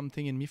there's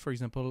something in me, for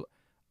example,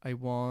 I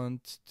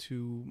want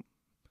to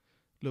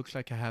look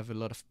like I have a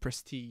lot of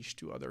prestige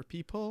to other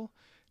people,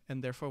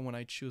 and therefore when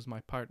I choose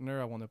my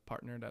partner, I want a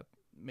partner that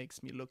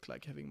makes me look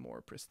like having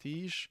more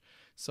prestige.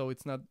 So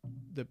it's not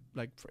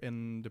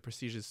the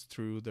prestige is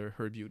through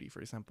her beauty,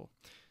 for example,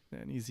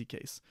 an easy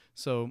case.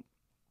 So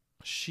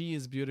she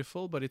is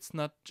beautiful, but it's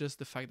not just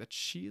the fact that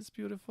she is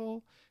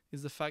beautiful,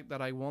 it's the fact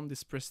that I want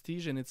this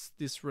prestige, and it's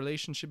this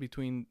relationship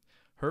between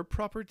her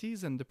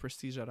properties and the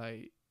prestige that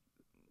I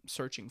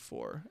searching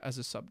for as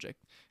a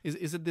subject.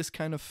 Is it this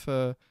kind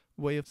of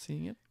way of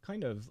seeing it?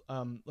 Kind of.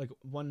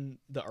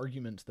 The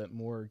argument that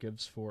Moore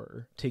gives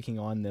for taking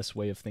on this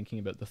way of thinking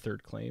about the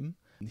third claim,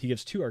 he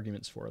gives two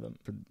arguments for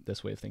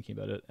this way of thinking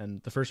about it.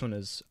 And the first one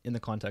is in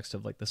the context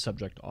of, like, the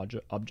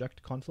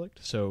subject-object conflict.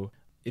 So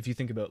if you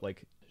think about,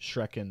 like,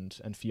 Shrek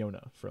and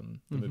Fiona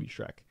from the movie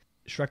Shrek,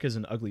 Shrek is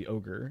an ugly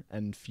ogre,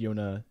 and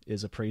Fiona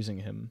is appraising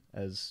him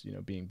as,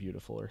 being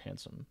beautiful or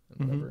handsome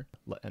and whatever,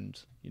 and,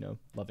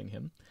 loving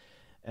him.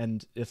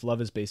 And if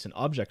love is based in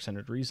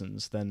object-centered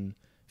reasons, then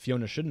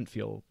Fiona shouldn't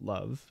feel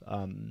love.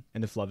 And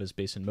if love is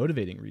based in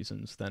motivating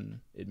reasons,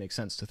 then it makes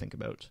sense to think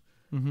about,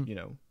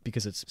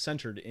 because it's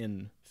centered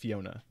in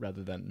Fiona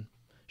rather than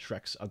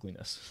Shrek's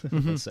ugliness,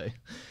 let's say.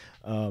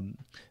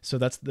 So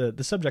that's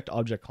the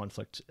subject-object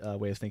conflict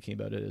way of thinking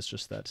about it, is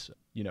just that,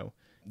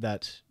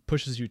 that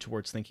pushes you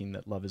towards thinking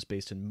that love is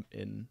based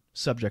in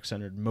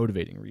subject-centered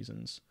motivating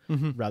reasons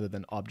rather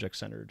than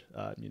object-centered,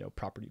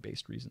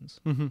 property-based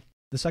reasons.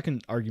 The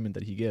second argument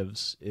that he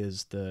gives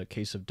is the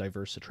case of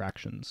diverse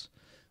attractions.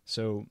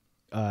 So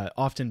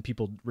often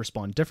people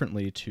respond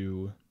differently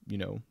to,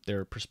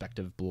 their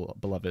prospective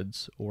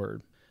beloveds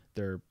or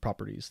their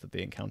properties that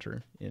they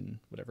encounter in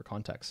whatever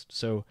context.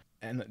 So,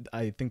 and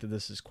I think that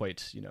this is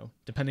quite,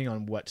 depending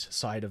on what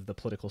side of the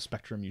political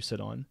spectrum you sit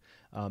on,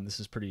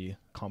 this is pretty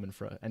common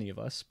for any of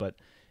us, but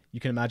you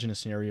can imagine a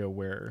scenario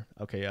where,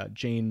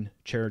 Jane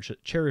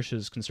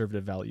cherishes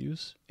conservative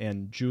values,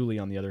 and Julie,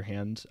 on the other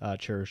hand,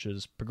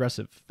 cherishes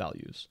progressive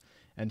values.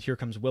 And here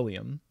comes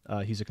William.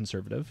 He's a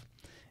conservative,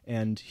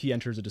 and he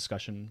enters a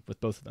discussion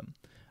with both of them.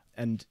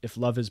 And if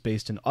love is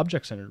based in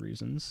object-centered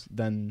reasons,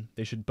 then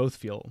they should both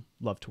feel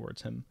love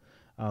towards him.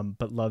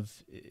 But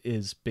love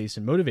is based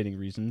in motivating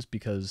reasons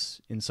because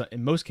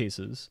in most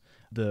cases,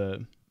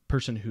 the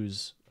person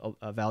whose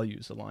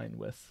values align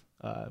with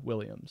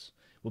William's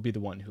will be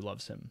the one who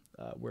loves him,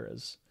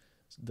 whereas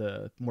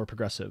the more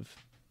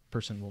progressive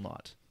person will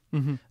not.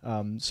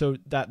 So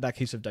that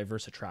case of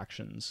diverse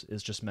attractions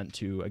is just meant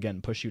to, again,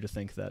 push you to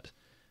think that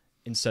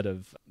instead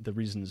of the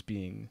reasons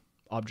being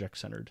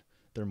object-centered,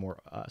 they're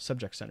more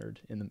subject-centered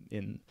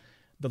in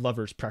the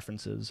lover's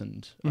preferences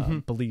and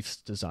beliefs,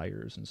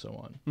 desires, and so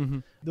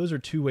on. Those are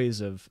two ways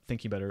of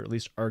thinking about it, or at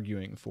least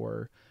arguing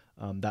for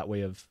that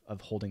way of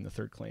holding the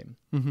third claim.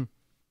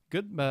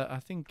 Good, but I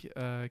think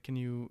can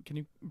you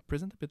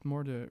present a bit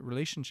more the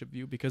relationship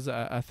view, because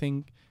I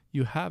think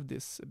you have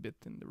this a bit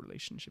in the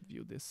relationship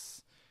view,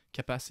 this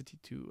capacity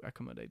to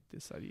accommodate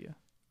this idea.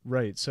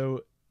 Right.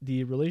 So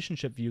the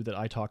relationship view that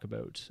I talk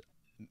about,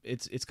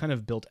 it's kind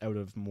of built out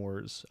of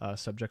Moore's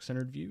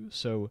subject-centered view.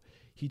 So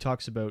he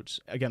talks about,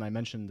 again, I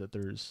mentioned that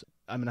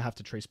I'm going to have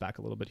to trace back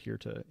a little bit here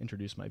to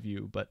introduce my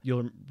view, but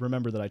you'll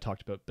remember that I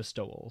talked about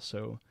bestowal.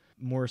 So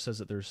Moore says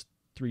that there's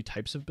 3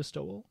 types of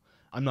bestowal.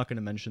 I'm not going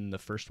to mention the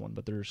first one,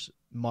 but there's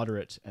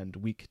moderate and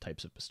weak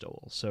types of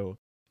bestowal. So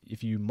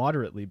if you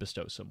moderately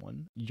bestow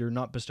someone, you're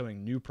not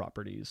bestowing new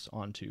properties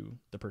onto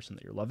the person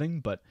that you're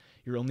loving, but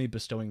you're only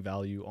bestowing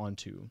value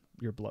onto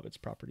your beloved's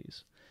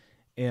properties.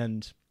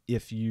 And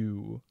if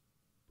you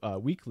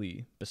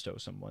weakly bestow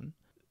someone,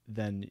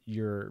 then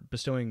you're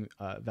bestowing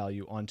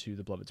value onto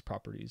the beloved's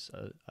properties,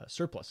 a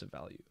surplus of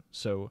value.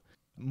 So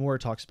Moore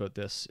talks about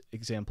this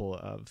example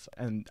of,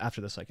 and after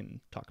this I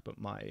can talk about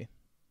my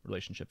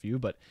relationship view,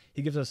 but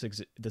he gives us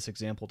this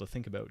example to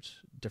think about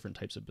different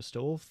types of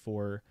bestowal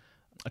for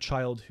a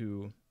child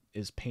who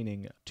is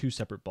painting 2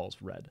 separate balls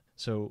red.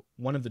 So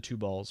one of the 2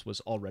 balls was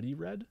already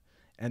red,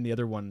 and the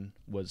other one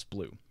was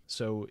blue.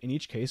 So in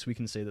each case, we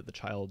can say that the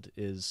child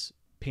is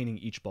painting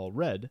each ball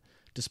red,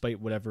 despite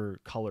whatever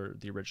color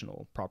the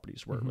original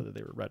properties were, whether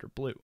they were red or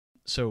blue.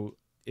 So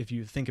if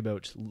you think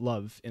about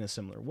love in a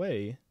similar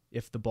way,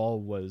 if the ball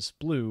was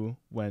blue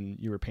when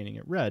you were painting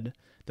it red,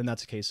 then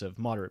that's a case of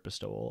moderate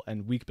bestowal,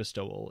 and weak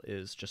bestowal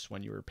is just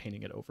when you were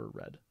painting it over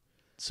red.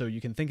 So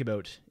you can think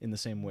about in the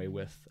same way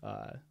with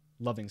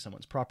loving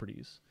someone's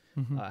properties,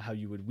 how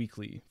you would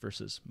weakly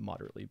versus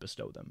moderately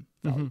bestow them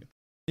value.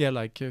 Yeah,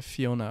 like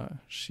Fiona,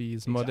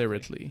 she's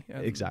moderately.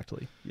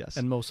 Exactly, yes.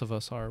 And most of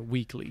us are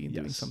weakly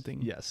doing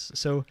something. Yes.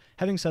 So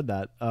having said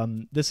that,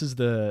 this is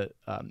the...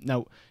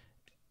 now,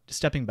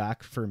 stepping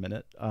back for a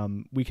minute,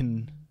 we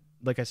can...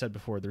 Like I said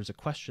before, there's a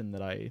question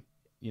that I,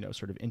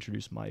 sort of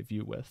introduce my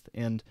view with,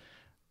 and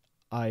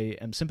I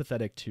am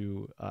sympathetic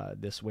to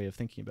this way of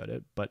thinking about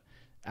it, but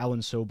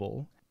Alan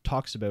Sobel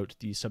talks about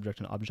the subject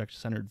and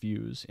object-centered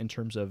views in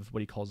terms of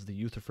what he calls the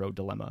Euthyphro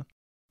dilemma.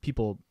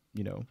 People,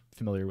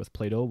 familiar with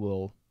Plato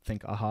will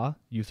think, aha,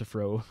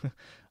 Euthyphro,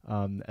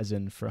 as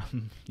in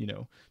from,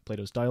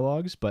 Plato's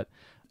dialogues, but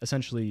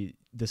essentially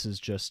this is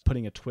just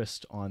putting a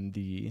twist on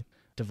the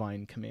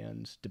divine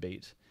command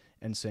debate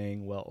and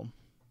saying, well,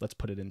 let's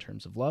put it in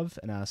terms of love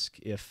and ask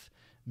if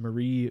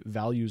Marie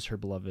values her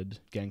beloved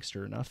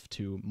gangster enough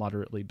to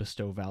moderately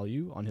bestow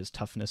value on his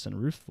toughness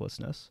and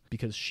ruthlessness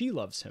because she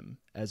loves him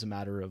as a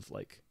matter of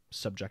like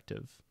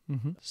subjective,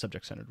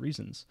 subject-centered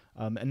reasons,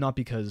 and not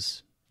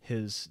because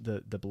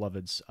the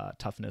beloved's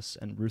toughness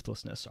and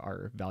ruthlessness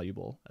are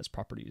valuable as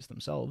properties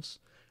themselves,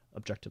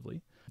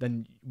 objectively.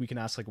 Then we can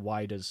ask, like,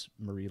 why does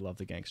Marie love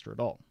the gangster at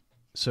all?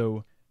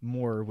 So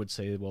Moore would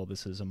say, well,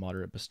 this is a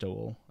moderate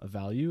bestowal of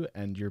value,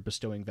 and you're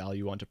bestowing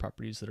value onto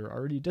properties that are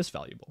already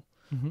disvaluable.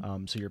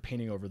 So you're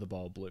painting over the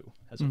ball blue,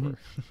 as it were.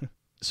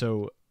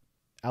 So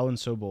Alan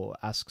Sobel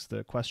asks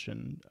the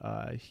question,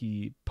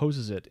 he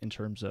poses it in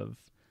terms of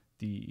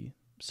the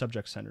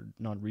subject-centered,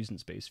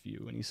 non-reasons-based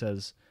view, and he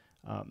says,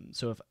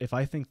 so if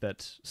I think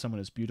that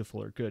someone is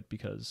beautiful or good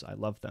because I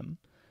love them,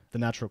 the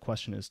natural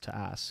question is to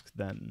ask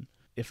then,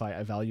 if I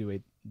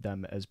evaluate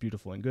them as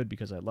beautiful and good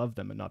because I love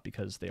them and not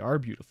because they are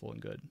beautiful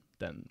and good,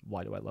 then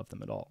why do I love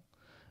them at all?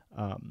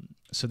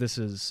 So this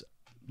is,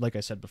 like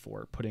I said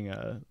before, putting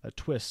a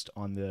twist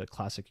on the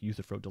classic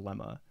Euthyphro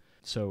dilemma.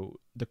 So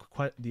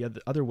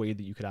the other way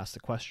that you could ask the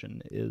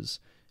question is,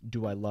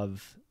 do I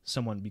love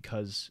someone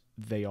because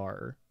they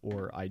are,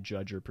 or I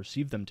judge or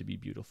perceive them to be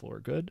beautiful or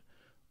good?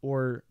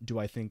 Or do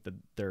I think that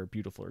they're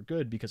beautiful or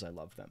good because I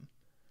love them?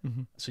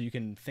 So you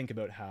can think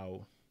about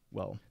how,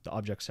 well, the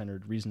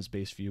object-centered,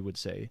 reasons-based view would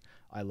say,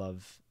 I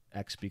love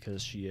X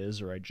because she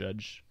is, or I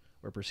judge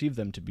or perceive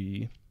them to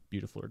be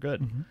beautiful or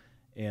good.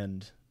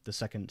 And the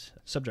second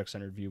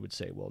subject-centered view would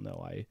say, well,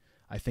 no,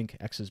 I think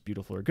X is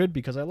beautiful or good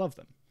because I love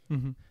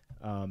them.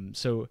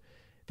 So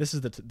this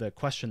is the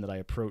question that I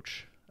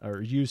approach,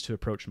 or use to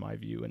approach my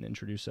view and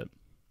introduce it.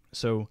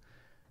 So,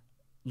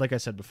 like I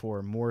said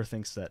before, Moore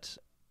thinks that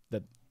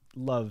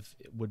love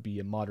would be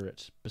a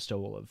moderate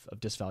bestowal of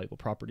disvaluable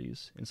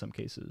properties in some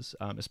cases,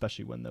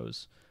 especially when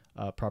those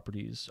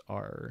properties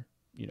are,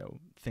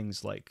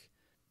 things like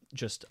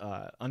just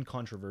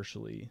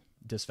uncontroversially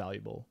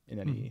disvaluable in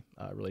any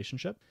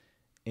relationship.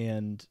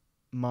 And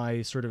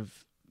my sort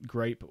of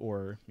gripe,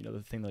 or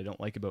the thing that I don't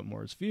like about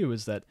Moore's view,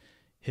 is that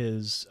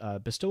his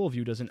bestowal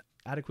view doesn't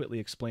adequately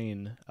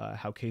explain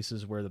how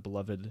cases where the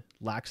beloved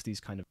lacks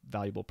these kind of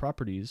valuable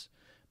properties,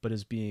 but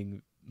is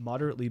being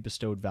moderately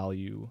bestowed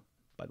value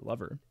by the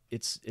lover.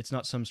 It's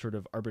not some sort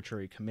of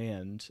arbitrary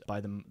command by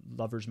the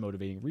lover's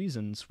motivating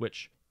reasons,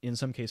 which in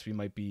some case we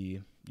might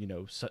be,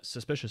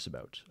 suspicious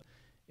about.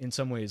 In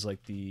some ways,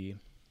 like the,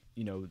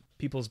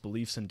 people's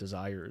beliefs and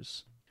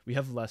desires, we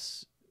have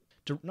less,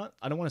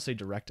 I don't want to say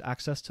direct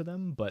access to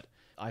them, but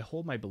I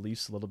hold my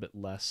beliefs a little bit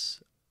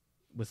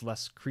with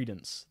less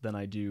credence than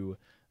I do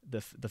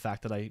the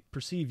fact that I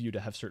perceive you to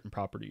have certain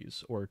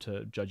properties or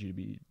to judge you to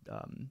be,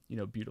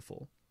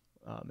 beautiful,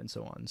 and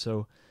so on.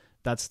 So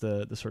that's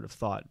the sort of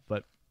thought.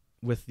 But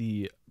with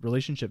the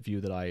relationship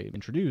view that I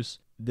introduce,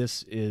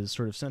 this is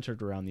sort of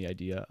centered around the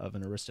idea of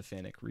an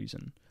Aristophanic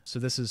reason. So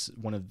this is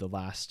one of the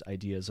last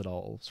ideas that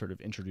I'll sort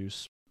of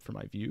introduce for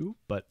my view,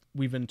 but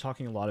we've been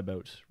talking a lot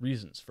about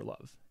reasons for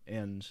love.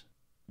 And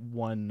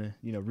one,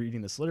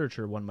 reading this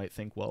literature, one might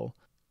think, well,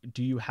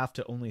 do you have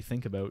to only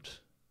think about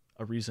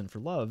a reason for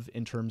love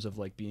in terms of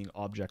like being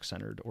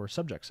object-centered or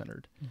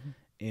subject-centered?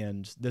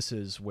 And this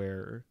is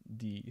where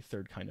the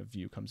third kind of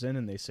view comes in,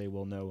 and they say,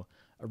 well, no,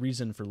 a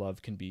reason for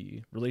love can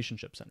be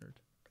relationship-centered.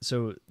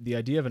 So the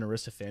idea of an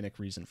Aristophanic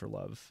reason for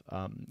love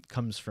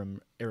comes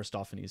from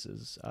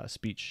Aristophanes'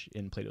 speech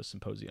in Plato's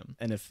Symposium.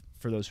 And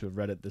for those who have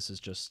read it, this is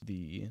just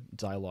the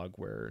dialogue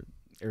where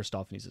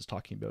Aristophanes is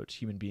talking about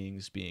human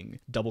beings being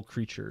double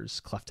creatures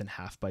cleft in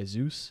half by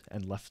Zeus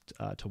and left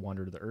to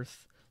wander to the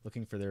earth,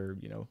 looking for their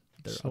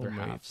other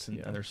halves and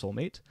their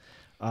soulmate.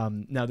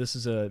 Now this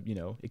is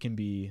it can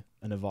be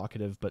an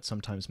evocative but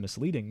sometimes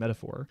misleading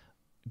metaphor,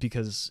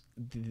 because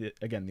the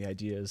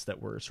idea is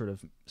that we're sort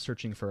of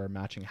searching for our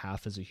matching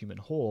half as a human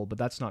whole, but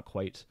that's not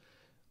quite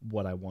the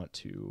way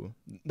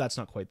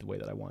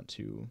that I want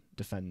to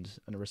defend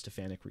an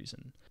Aristophanic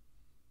reason.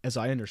 As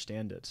I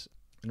understand it,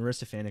 an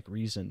Aristophanic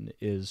reason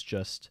is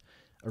just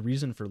a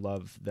reason for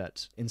love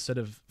that, instead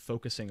of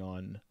focusing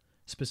on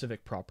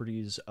specific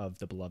properties of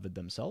the beloved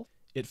themselves.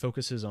 It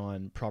focuses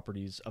on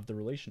properties of the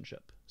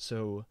relationship.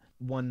 So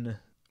one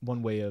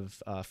way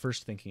of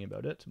first thinking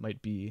about it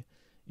might be,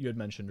 you had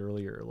mentioned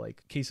earlier,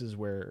 like cases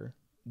where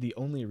the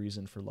only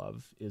reason for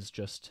love is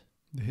just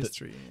The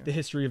history. the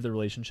history of the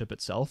relationship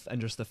itself,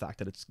 and just the fact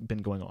that it's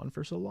been going on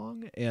for so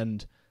long.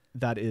 And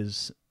that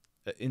is,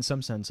 in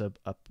some sense,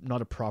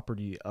 not a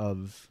property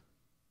of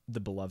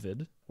the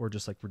beloved, or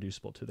just like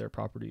reducible to their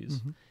properties.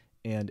 Mm-hmm.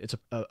 And it's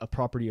a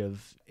property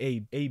of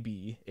A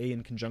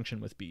in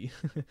conjunction with B.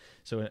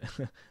 So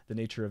the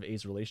nature of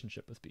A's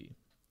relationship with B.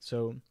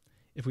 So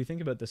if we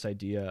think about this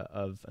idea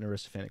of an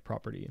Aristophanic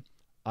property,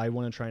 I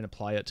want to try and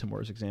apply it to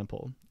Moore's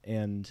example.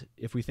 And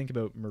if we think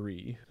about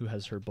Marie, who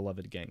has her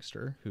beloved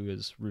gangster, who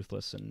is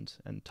ruthless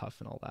and tough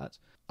and all that,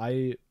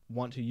 I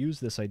want to use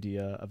this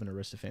idea of an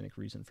Aristophanic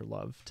reason for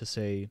love to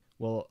say,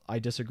 well, I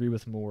disagree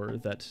with Moore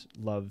that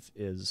love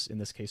is, in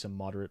this case, a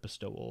moderate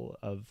bestowal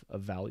of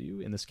value.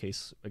 In this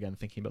case, again,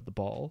 thinking about the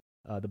ball.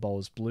 The ball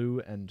is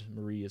blue and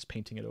Marie is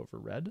painting it over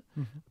red.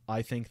 Mm-hmm.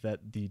 I think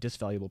that the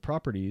disvaluable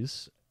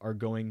properties are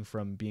going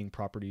from being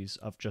properties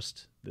of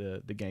just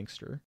the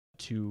gangster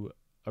to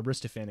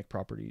Aristophanic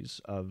properties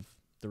of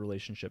the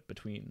relationship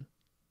between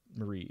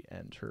Marie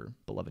and her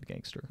beloved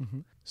gangster.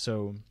 Mm-hmm.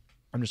 So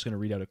I'm just going to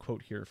read out a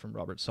quote here from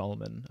Robert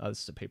Solomon.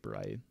 This is a paper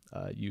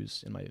I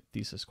use in my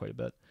thesis quite a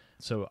bit.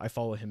 So I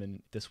follow him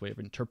in this way of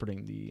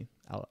interpreting the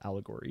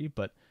allegory,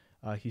 but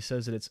he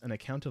says that it's an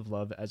account of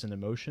love as an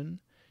emotion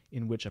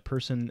in which a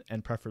person,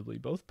 and preferably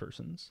both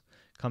persons,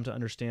 come to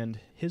understand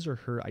his or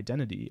her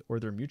identity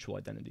or their mutual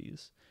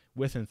identities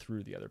with and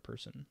through the other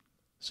person.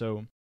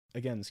 So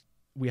again,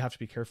 we have to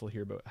be careful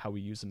here about how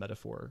we use the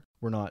metaphor.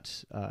 We're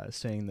not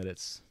saying that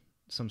it's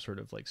some sort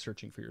of like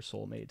searching for your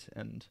soulmate,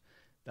 and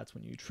that's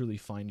when you truly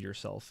find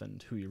yourself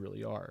and who you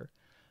really are.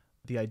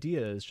 The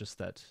idea is just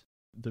that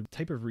the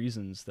type of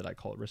reasons that I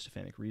call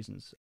Aristophanic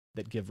reasons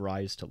that give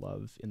rise to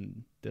love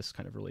in this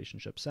kind of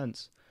relationship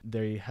sense,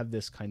 they have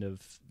this kind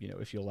of,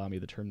 if you allow me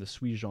the term, the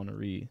sui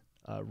generis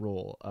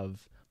role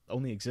of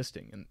only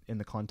existing in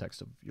the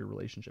context of your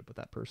relationship with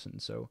that person.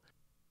 So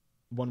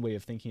one way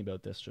of thinking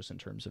about this, just in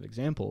terms of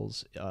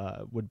examples,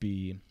 would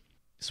be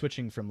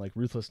switching from like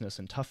ruthlessness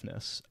and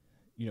toughness.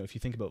 If you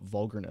think about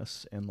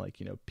vulgarness and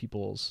like,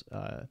 people's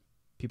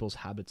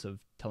habits of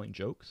telling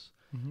jokes,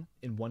 Mm-hmm.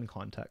 in one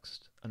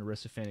context, an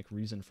Aristophanic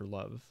reason for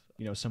love,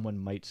 someone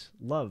might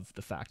love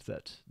the fact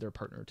that their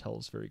partner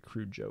tells very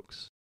crude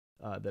jokes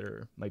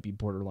that might be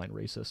borderline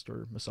racist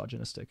or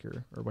misogynistic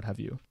or what have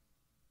you.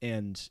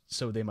 And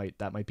so that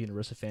might be an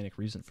Aristophanic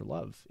reason for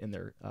love in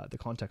their the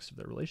context of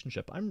their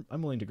relationship. I'm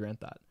willing to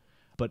grant that.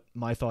 But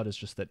my thought is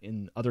just that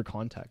in other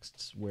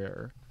contexts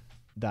where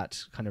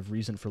that kind of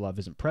reason for love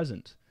isn't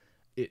present,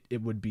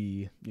 it would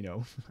be,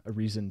 a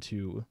reason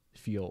to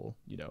feel,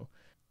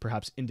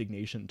 perhaps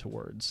indignation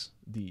towards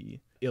the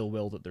ill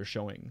will that they're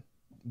showing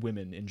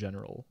women in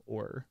general,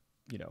 or,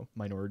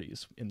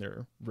 minorities in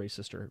their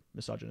racist or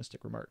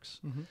misogynistic remarks.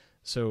 Mm-hmm.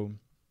 So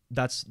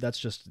that's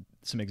just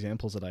some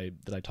examples that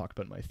I talk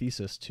about in my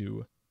thesis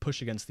to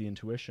push against the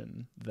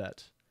intuition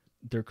that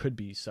there could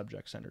be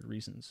subject-centered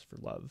reasons for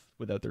love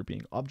without there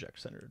being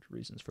object-centered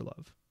reasons for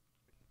love.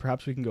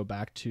 Perhaps we can go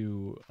back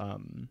to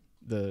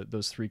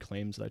those three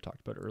claims that I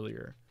talked about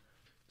earlier.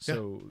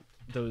 So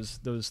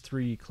those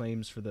three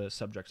claims for the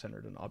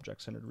subject-centered and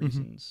object-centered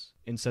reasons,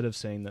 instead of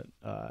saying that,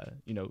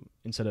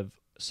 instead of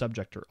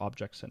subject or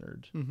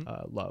object-centered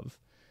love,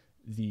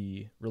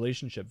 the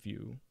relationship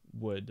view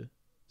would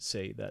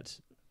say that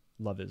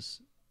love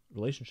is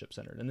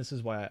relationship-centered. And this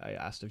is why I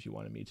asked if you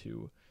wanted me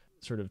to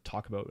sort of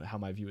talk about how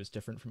my view is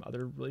different from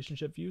other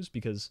relationship views,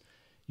 because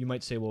you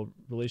might say, well,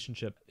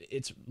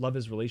 love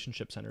is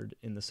relationship-centered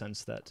in the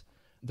sense that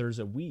there's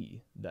a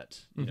we, that,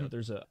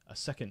 there's a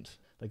second,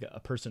 like a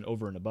person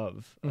over and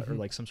above, or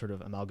like some sort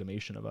of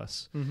amalgamation of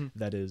us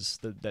that is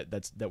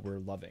that we're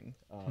loving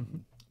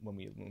when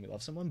we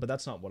love someone. But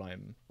that's not what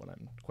I'm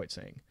quite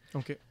saying.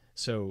 Okay.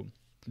 So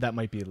that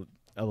might be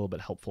a little bit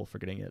helpful for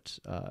getting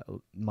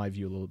my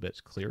view a little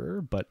bit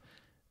clearer. But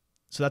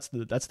so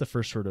that's the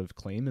first sort of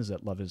claim, is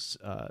that love is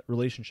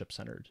relationship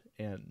centered,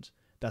 and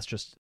that's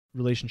just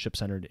relationship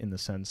centered in the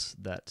sense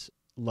that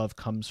love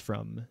comes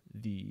from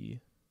the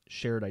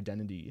shared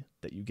identity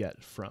that you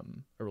get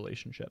from a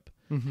relationship.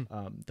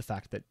 The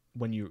fact that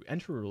when you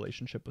enter a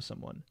relationship with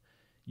someone,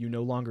 you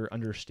no longer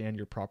understand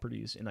your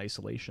properties in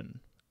isolation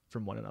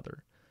from one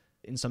another.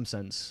 In some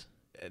sense,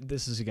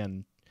 this is,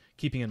 again,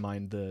 keeping in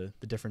mind the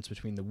difference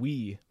between the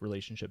we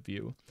relationship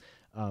view.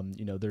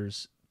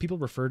 There's people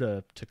refer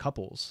to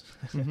couples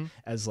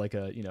as like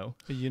a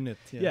unit.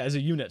 As a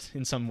unit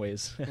in some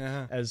ways,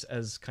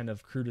 as kind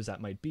of crude as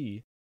that might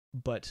be.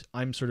 But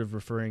I'm sort of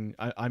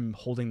I'm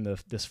holding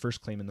this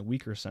first claim in the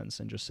weaker sense,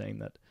 and just saying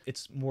that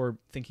it's more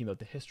thinking about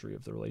the history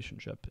of the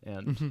relationship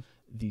and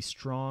the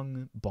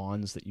strong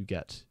bonds that you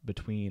get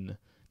between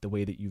the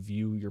way that you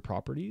view your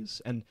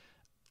properties. And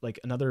like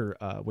another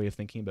way of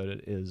thinking about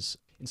it is,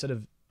 instead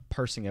of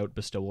parsing out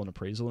bestowal and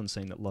appraisal and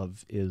saying that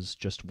love is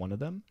just one of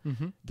them,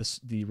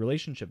 the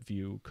relationship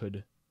view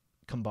could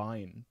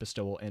combine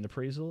bestowal and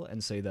appraisal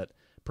and say that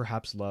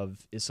perhaps love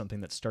is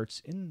something that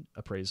starts in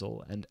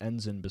appraisal and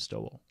ends in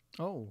bestowal.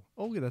 Oh,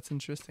 okay, that's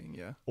interesting.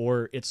 Yeah.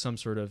 Or it's some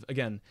sort of,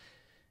 again,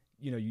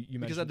 you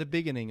mentioned, because at the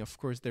beginning, of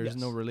course, there's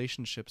Yes. no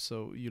relationship,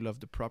 so you love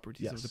the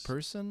properties of the Yes.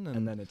 person,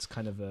 and then it's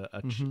kind of a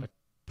Mhm.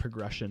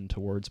 progression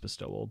towards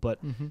bestowal. But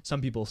Mhm.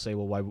 some people say,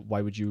 well,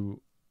 why would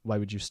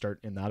you start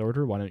in that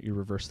order? Why don't you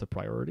reverse the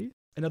priority?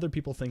 And other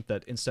people think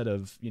that instead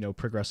of,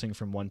 progressing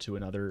from one to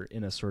another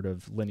in a sort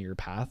of linear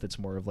path, it's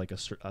more of like a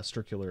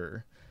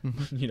circular,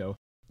 Mhm.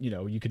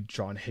 you could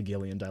draw on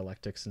Hegelian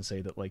dialectics and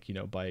say that, like,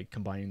 by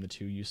combining the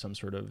two, you get some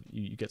sort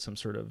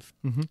of,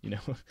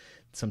 Mhm.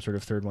 some sort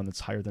of third one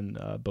that's higher than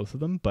both of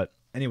them. But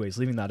anyways,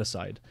 leaving that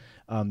aside,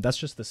 that's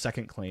just the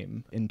second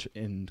claim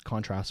in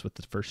contrast with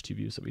the first two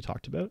views that we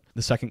talked about.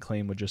 The second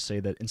claim would just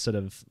say that instead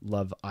of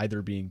love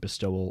either being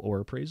bestowal or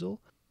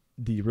appraisal,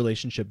 the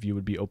relationship view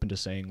would be open to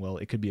saying, well,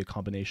 it could be a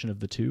combination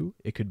of the two.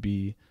 It could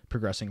be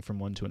progressing from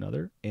one to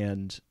another.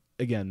 And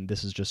again,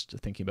 this is just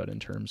thinking about in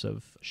terms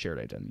of shared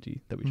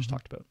identity that we just Mhm.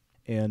 talked about.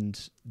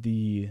 And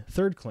the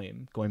third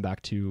claim, going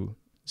back to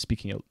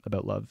speaking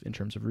about love in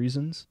terms of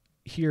reasons,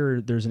 here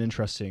there's an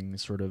interesting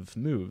sort of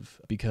move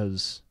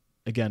because,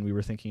 again, we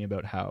were thinking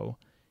about how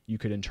you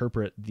could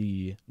interpret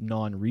the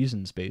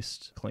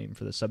non-reasons-based claim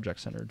for the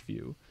subject-centered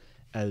view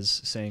as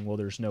saying, well,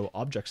 there's no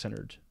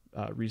object-centered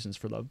reasons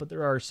for love, but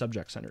there are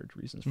subject-centered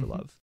reasons for Mhm.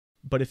 love.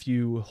 But if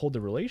you hold the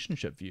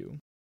relationship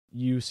view,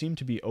 you seem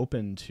to be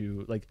open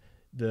to, like,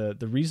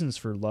 the reasons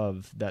for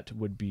love that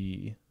would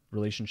be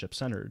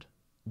relationship-centered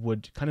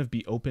would kind of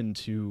be open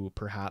to,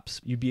 perhaps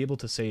you'd be able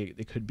to say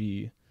it could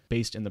be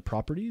based in the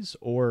properties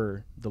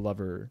or the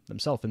lover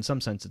themselves. In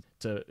some sense,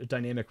 it's a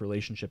dynamic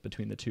relationship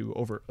between the two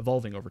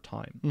evolving over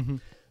time.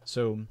 Mhm.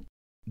 So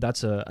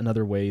that's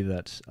another way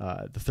that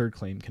the third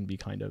claim can be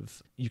kind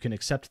of, you can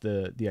accept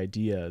the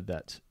idea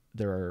that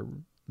there are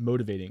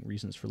motivating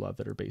reasons for love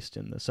that are based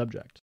in the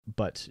subject,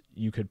 but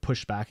you could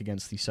push back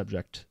against the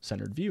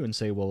subject-centered view and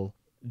say, well,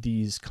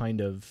 these kind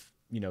of,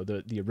 the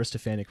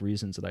Aristophanic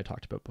reasons that I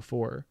talked about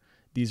before,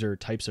 these are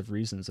types of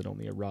reasons that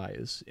only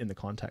arise in the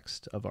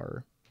context of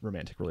our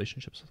romantic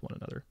relationships with one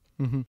another.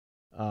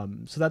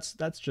 Mhm. So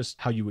that's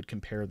just how you would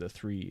compare the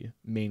three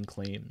main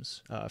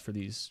claims for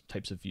these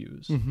types of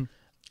views. Mhm.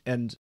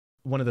 And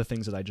one of the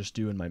things that I just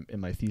do in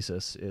my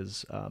thesis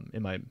is,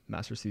 in my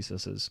master's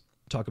thesis, is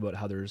talk about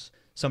how there's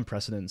some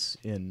precedents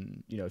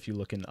in, if you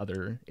look in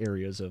other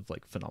areas of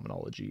like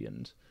phenomenology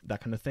and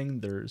that kind of thing,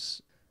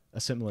 there's a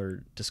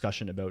similar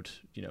discussion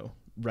about,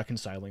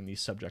 reconciling the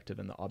subjective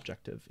and the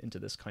objective into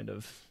this kind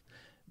of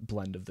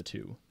blend of the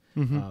two.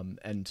 Mhm.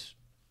 And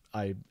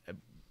I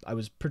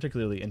was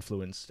particularly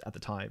influenced at the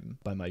time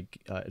by my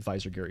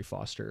advisor, Gary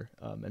Foster.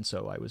 And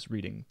so I was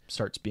reading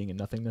Starts Being and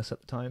Nothingness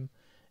at the time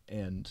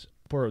and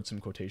borrowed some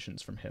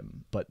quotations from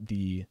him. But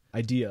the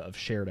idea of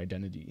shared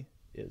identity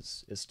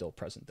is still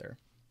present there.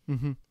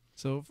 Mhm.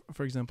 So,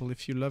 for example,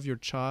 if you love your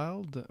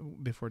child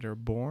before they're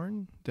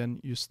born,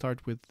 then you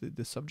start with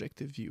the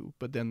subjective view,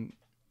 but then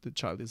the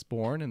child is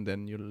born, and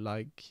then you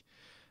like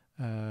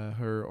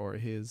her or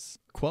his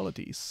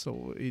qualities.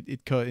 So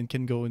it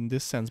can go in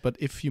this sense. But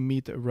if you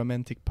meet a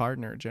romantic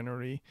partner,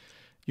 generally,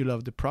 you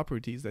love the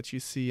properties that you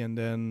see, and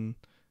then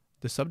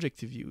the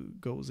subjective view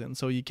goes in.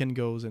 So you can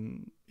go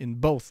in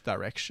both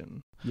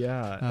direction.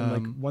 Yeah, and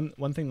like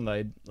one thing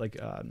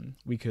that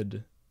we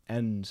could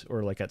end,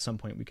 or like at some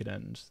point we could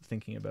end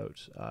thinking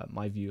about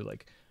my view.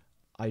 Like,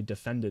 I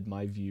defended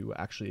my view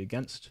actually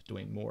against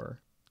doing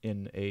more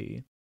in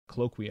a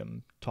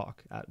colloquium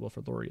talk at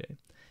Wilfrid Laurier,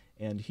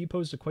 and he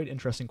posed a quite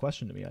interesting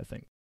question to me. I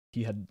think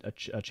he had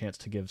a chance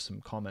to give some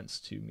comments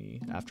to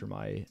me after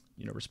my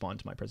respond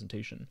to my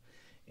presentation,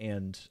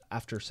 and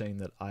after saying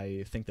that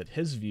I think that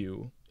his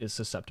view is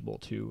susceptible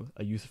to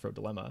a Euthyphro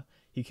dilemma,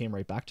 he came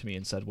right back to me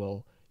and said,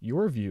 well,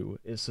 your view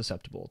is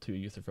susceptible to a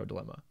Euthyphro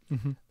dilemma.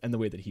 Mm-hmm. And the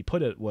way that he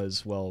put it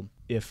was, well,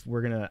 if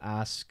we're going to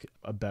ask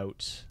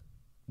about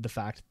the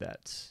fact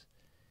that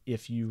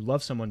if you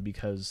love someone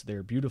because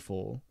they're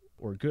beautiful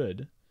or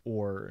good,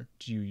 or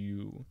do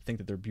you think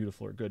that they're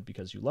beautiful or good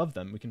because you love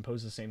them, we can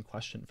pose the same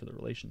question for the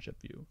relationship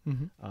view.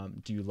 Mm-hmm.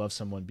 Do you love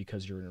someone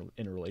because you're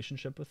in a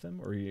relationship with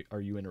them, or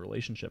are you in a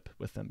relationship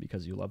with them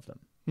because you love them?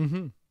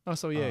 Mm-hmm. Oh,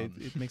 so yeah,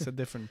 it makes a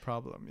different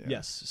problem. Yeah.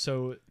 Yes.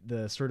 So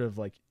the sort of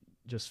like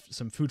just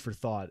some food for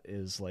thought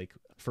is like,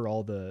 for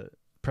all the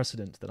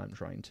precedent that I'm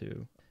trying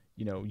to,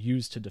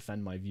 use to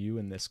defend my view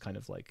in this kind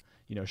of like,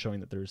 showing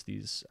that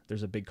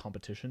there's a big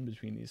competition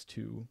between these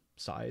two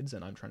sides,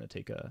 and I'm trying to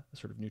take a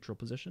sort of neutral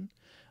position.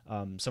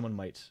 Someone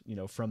might,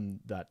 from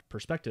that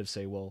perspective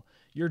say, well,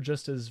 you're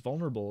just as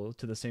vulnerable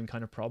to the same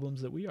kind of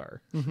problems that we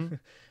are. Mm-hmm.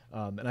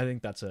 And I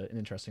think that's an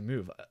interesting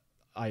move.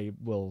 I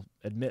will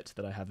admit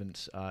that I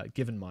haven't,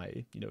 given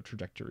my,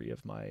 trajectory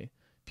of my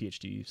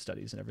PhD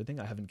studies and everything,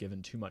 I haven't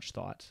given too much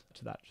thought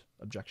to that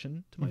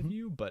objection to my Mm-hmm.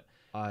 view, but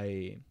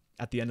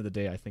at the end of the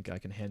day, I think I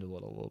can handle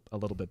it a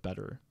little bit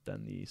better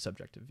than the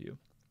subjective view.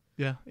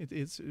 Yeah,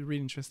 it's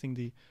really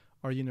interesting.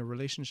 Are you in a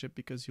relationship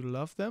because you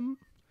love them?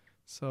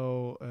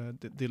 So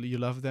you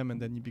love them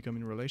and then you become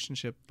in a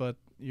relationship, but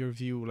your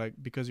view, like,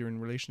 because you're in a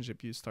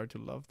relationship, you start to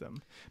love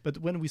them. But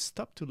when we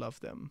stop to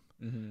love them,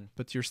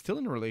 but you're still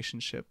in a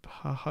relationship,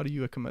 how do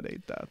you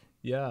accommodate that?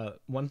 Yeah,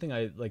 one thing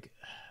I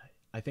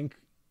think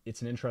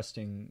it's an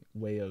interesting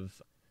way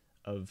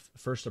of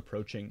first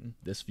approaching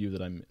this view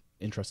that I'm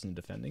interested in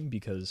defending,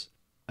 because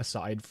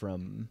aside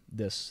from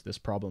this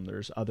problem,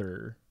 there's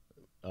other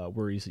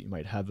worries that you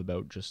might have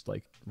about just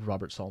like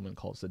Robert Solomon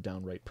calls the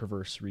downright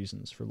perverse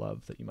reasons for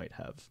love that you might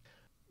have.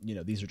 You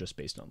know, these are just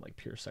based on like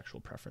pure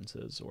sexual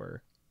preferences,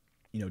 or,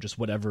 you know, just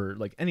whatever,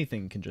 like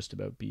anything can just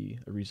about be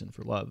a reason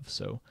for love.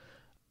 So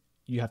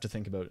you have to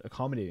think about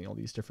accommodating all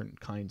these different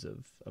kinds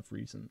of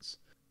reasons.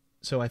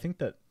 So I think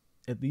that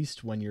at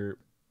least when you're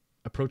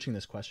approaching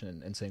this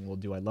question and saying, well,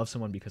 do I love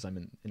someone because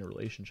I'm in a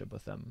relationship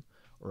with them,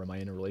 or am I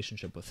in a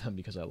relationship with them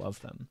because I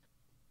love them?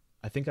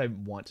 I think I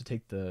want to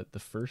take the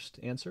first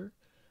answer.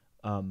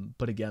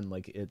 But again,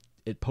 like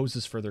it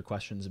poses further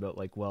questions about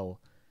like,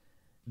 well,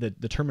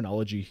 the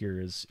terminology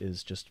here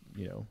is just,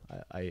 you know,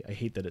 I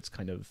hate that it's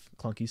kind of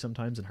clunky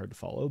sometimes and hard to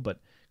follow, but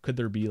could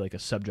there be like a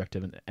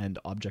subjective and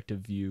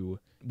objective view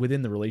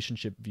within the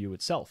relationship view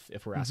itself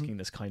if we're asking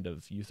this kind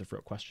of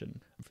Euthyphro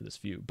question for this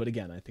view? But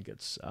again, I think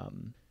it's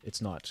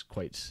not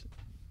quite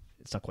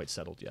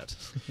settled yet.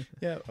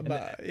 Yeah,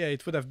 but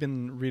it would have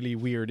been really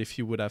weird if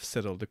you would have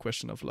settled the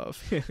question of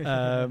love.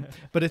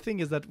 But the thing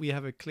is that we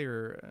have a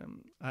clear,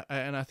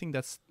 and I think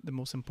that's the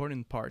most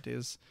important part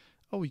is,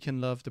 we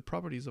can love the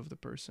properties of the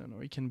person,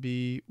 or it can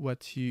be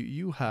what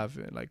you have,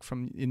 like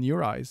from in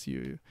your eyes,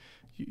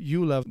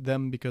 you love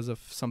them because of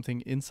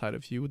something inside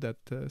of you that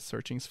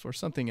searching for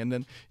something, and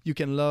then you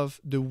can love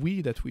the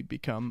we that we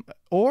become,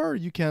 or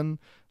you can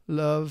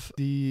love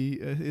the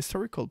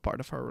historical part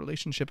of our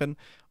relationship. And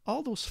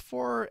all those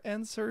four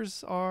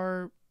answers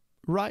are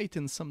right.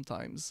 And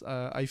sometimes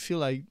I feel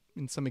like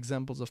in some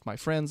examples of my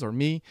friends or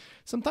me,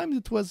 sometimes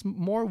it was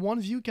more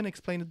one view can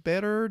explain it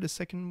better, the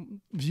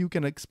second view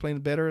can explain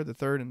it better, the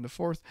third and the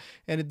fourth,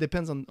 and it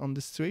depends on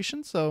the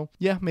situation. So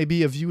yeah,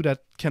 maybe a view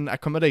that can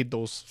accommodate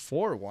those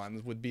four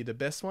ones would be the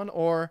best one,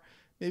 or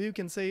maybe you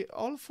can say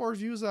all four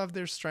views have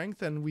their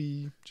strength and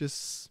we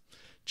just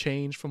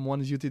change from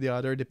one view to the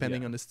other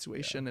depending on the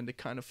situation and the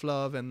kind of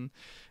love. And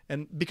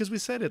because we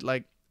said it,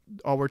 like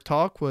our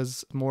talk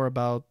was more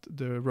about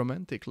the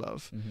romantic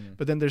love,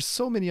 but then there's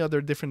so many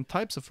other different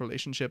types of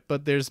relationship,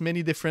 but there's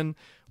many different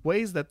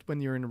ways that when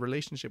you're in a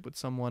relationship with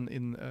someone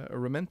in a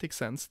romantic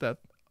sense, that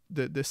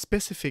the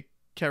specific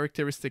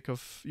characteristic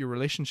of your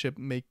relationship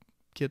make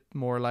it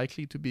more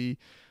likely to be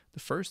the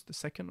first, the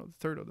second, or the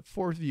third, or the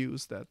fourth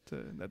views that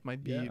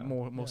might be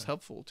most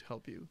helpful to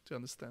help you to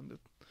understand it.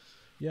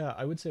 Yeah,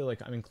 I would say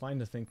like I'm inclined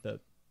to think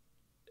that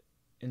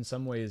in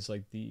some ways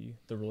like the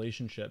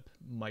relationship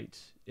might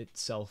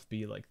itself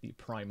be like the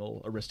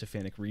primal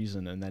Aristophanic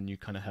reason, and then you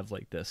kind of have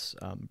like this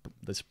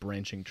this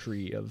branching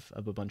tree of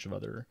a bunch of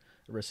other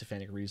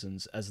Aristophanic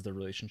reasons as the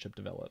relationship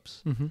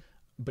develops.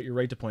 But you're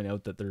right to point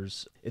out that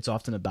it's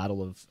often a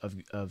battle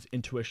of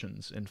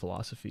intuitions in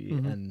philosophy,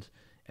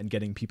 and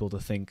getting people to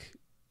think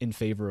in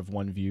favor of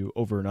one view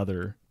over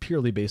another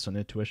purely based on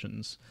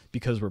intuitions,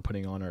 because we're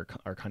putting on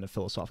our kind of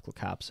philosophical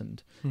caps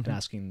and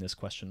asking this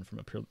question from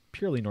a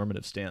purely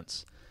normative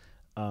stance.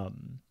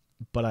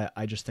 But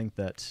I just think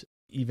that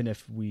even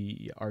if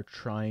we are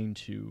trying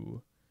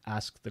to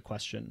ask the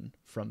question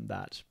from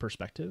that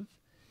perspective,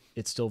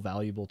 it's still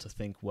valuable to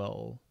think,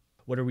 well,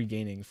 what are we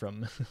gaining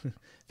from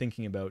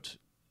thinking about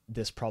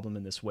this problem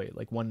in this way?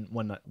 Like one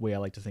way I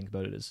like to think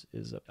about it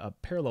is a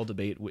parallel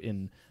debate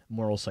in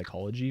moral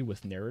psychology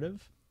with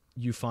narrative.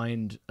 You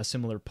find a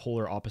similar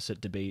polar opposite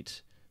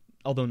debate,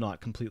 although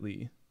not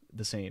completely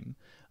the same.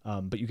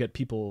 But you get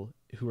people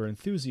who are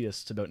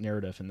enthusiasts about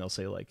narrative, and they'll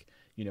say like,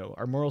 you know,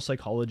 our moral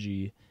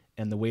psychology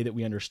and the way that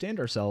we understand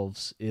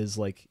ourselves is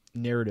like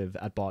narrative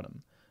at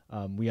bottom.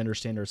 We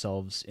understand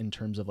ourselves in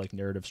terms of like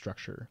narrative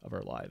structure of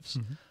our lives.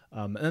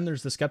 And then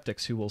there's the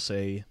skeptics who will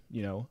say,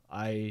 you know,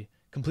 I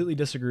completely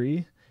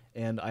disagree,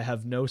 and I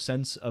have no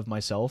sense of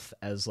myself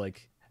as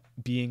like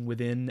being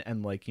within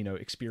and like, you know,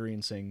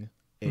 experiencing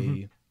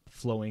a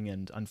flowing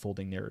and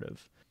unfolding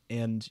narrative.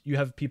 And you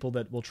have people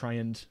that will try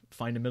and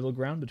find a middle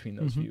ground between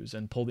those views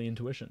and pull the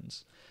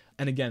intuitions.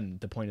 And again,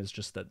 the point is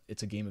just that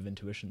it's a game of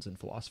intuitions in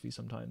philosophy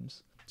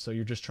sometimes. So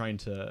you're just trying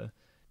to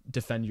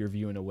defend your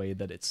view in a way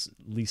that it's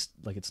least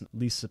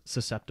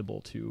susceptible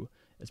to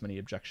as many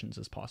objections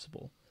as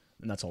possible.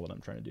 And that's all that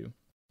I'm trying to do.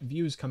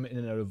 Views come in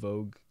and out of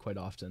vogue quite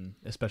often,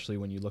 especially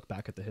when you look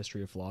back at the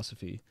history of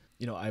philosophy.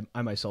 You know,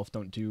 I myself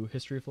don't do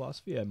history of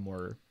philosophy. I'm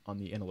more on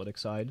the analytic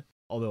side.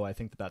 Although I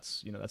think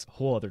that's a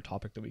whole other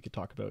topic that we could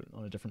talk about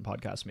on a different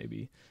podcast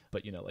maybe.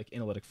 But, you know, like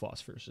analytic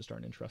philosophers just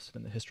aren't interested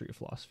in the history of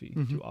philosophy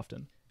too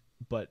often.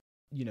 But,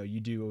 you know, you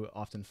do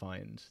often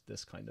find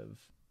this kind of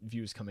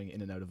views coming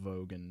in and out of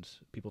vogue, and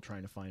people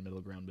trying to find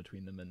middle ground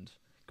between them, and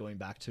going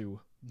back to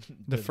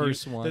the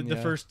first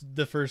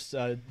first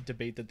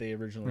debate that they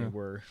originally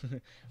were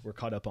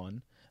caught up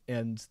on.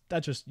 And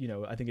that just, you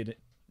know, I think it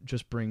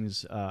just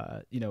brings,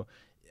 you know,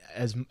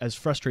 as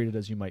frustrated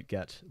as you might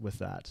get with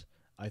that,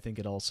 I think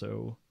it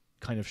also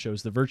kind of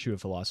shows the virtue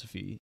of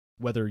philosophy.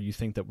 Whether you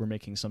think that we're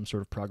making some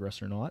sort of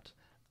progress or not,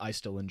 I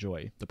still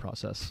enjoy the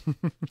process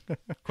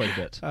quite a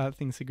bit. I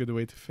think it's a good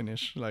way to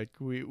finish. Like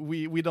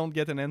we don't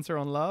get an answer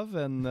on love,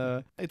 and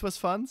it was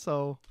fun.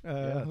 So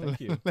Yeah, thank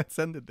you. let's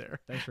end it there.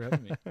 Thanks for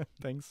having me.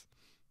 Thanks.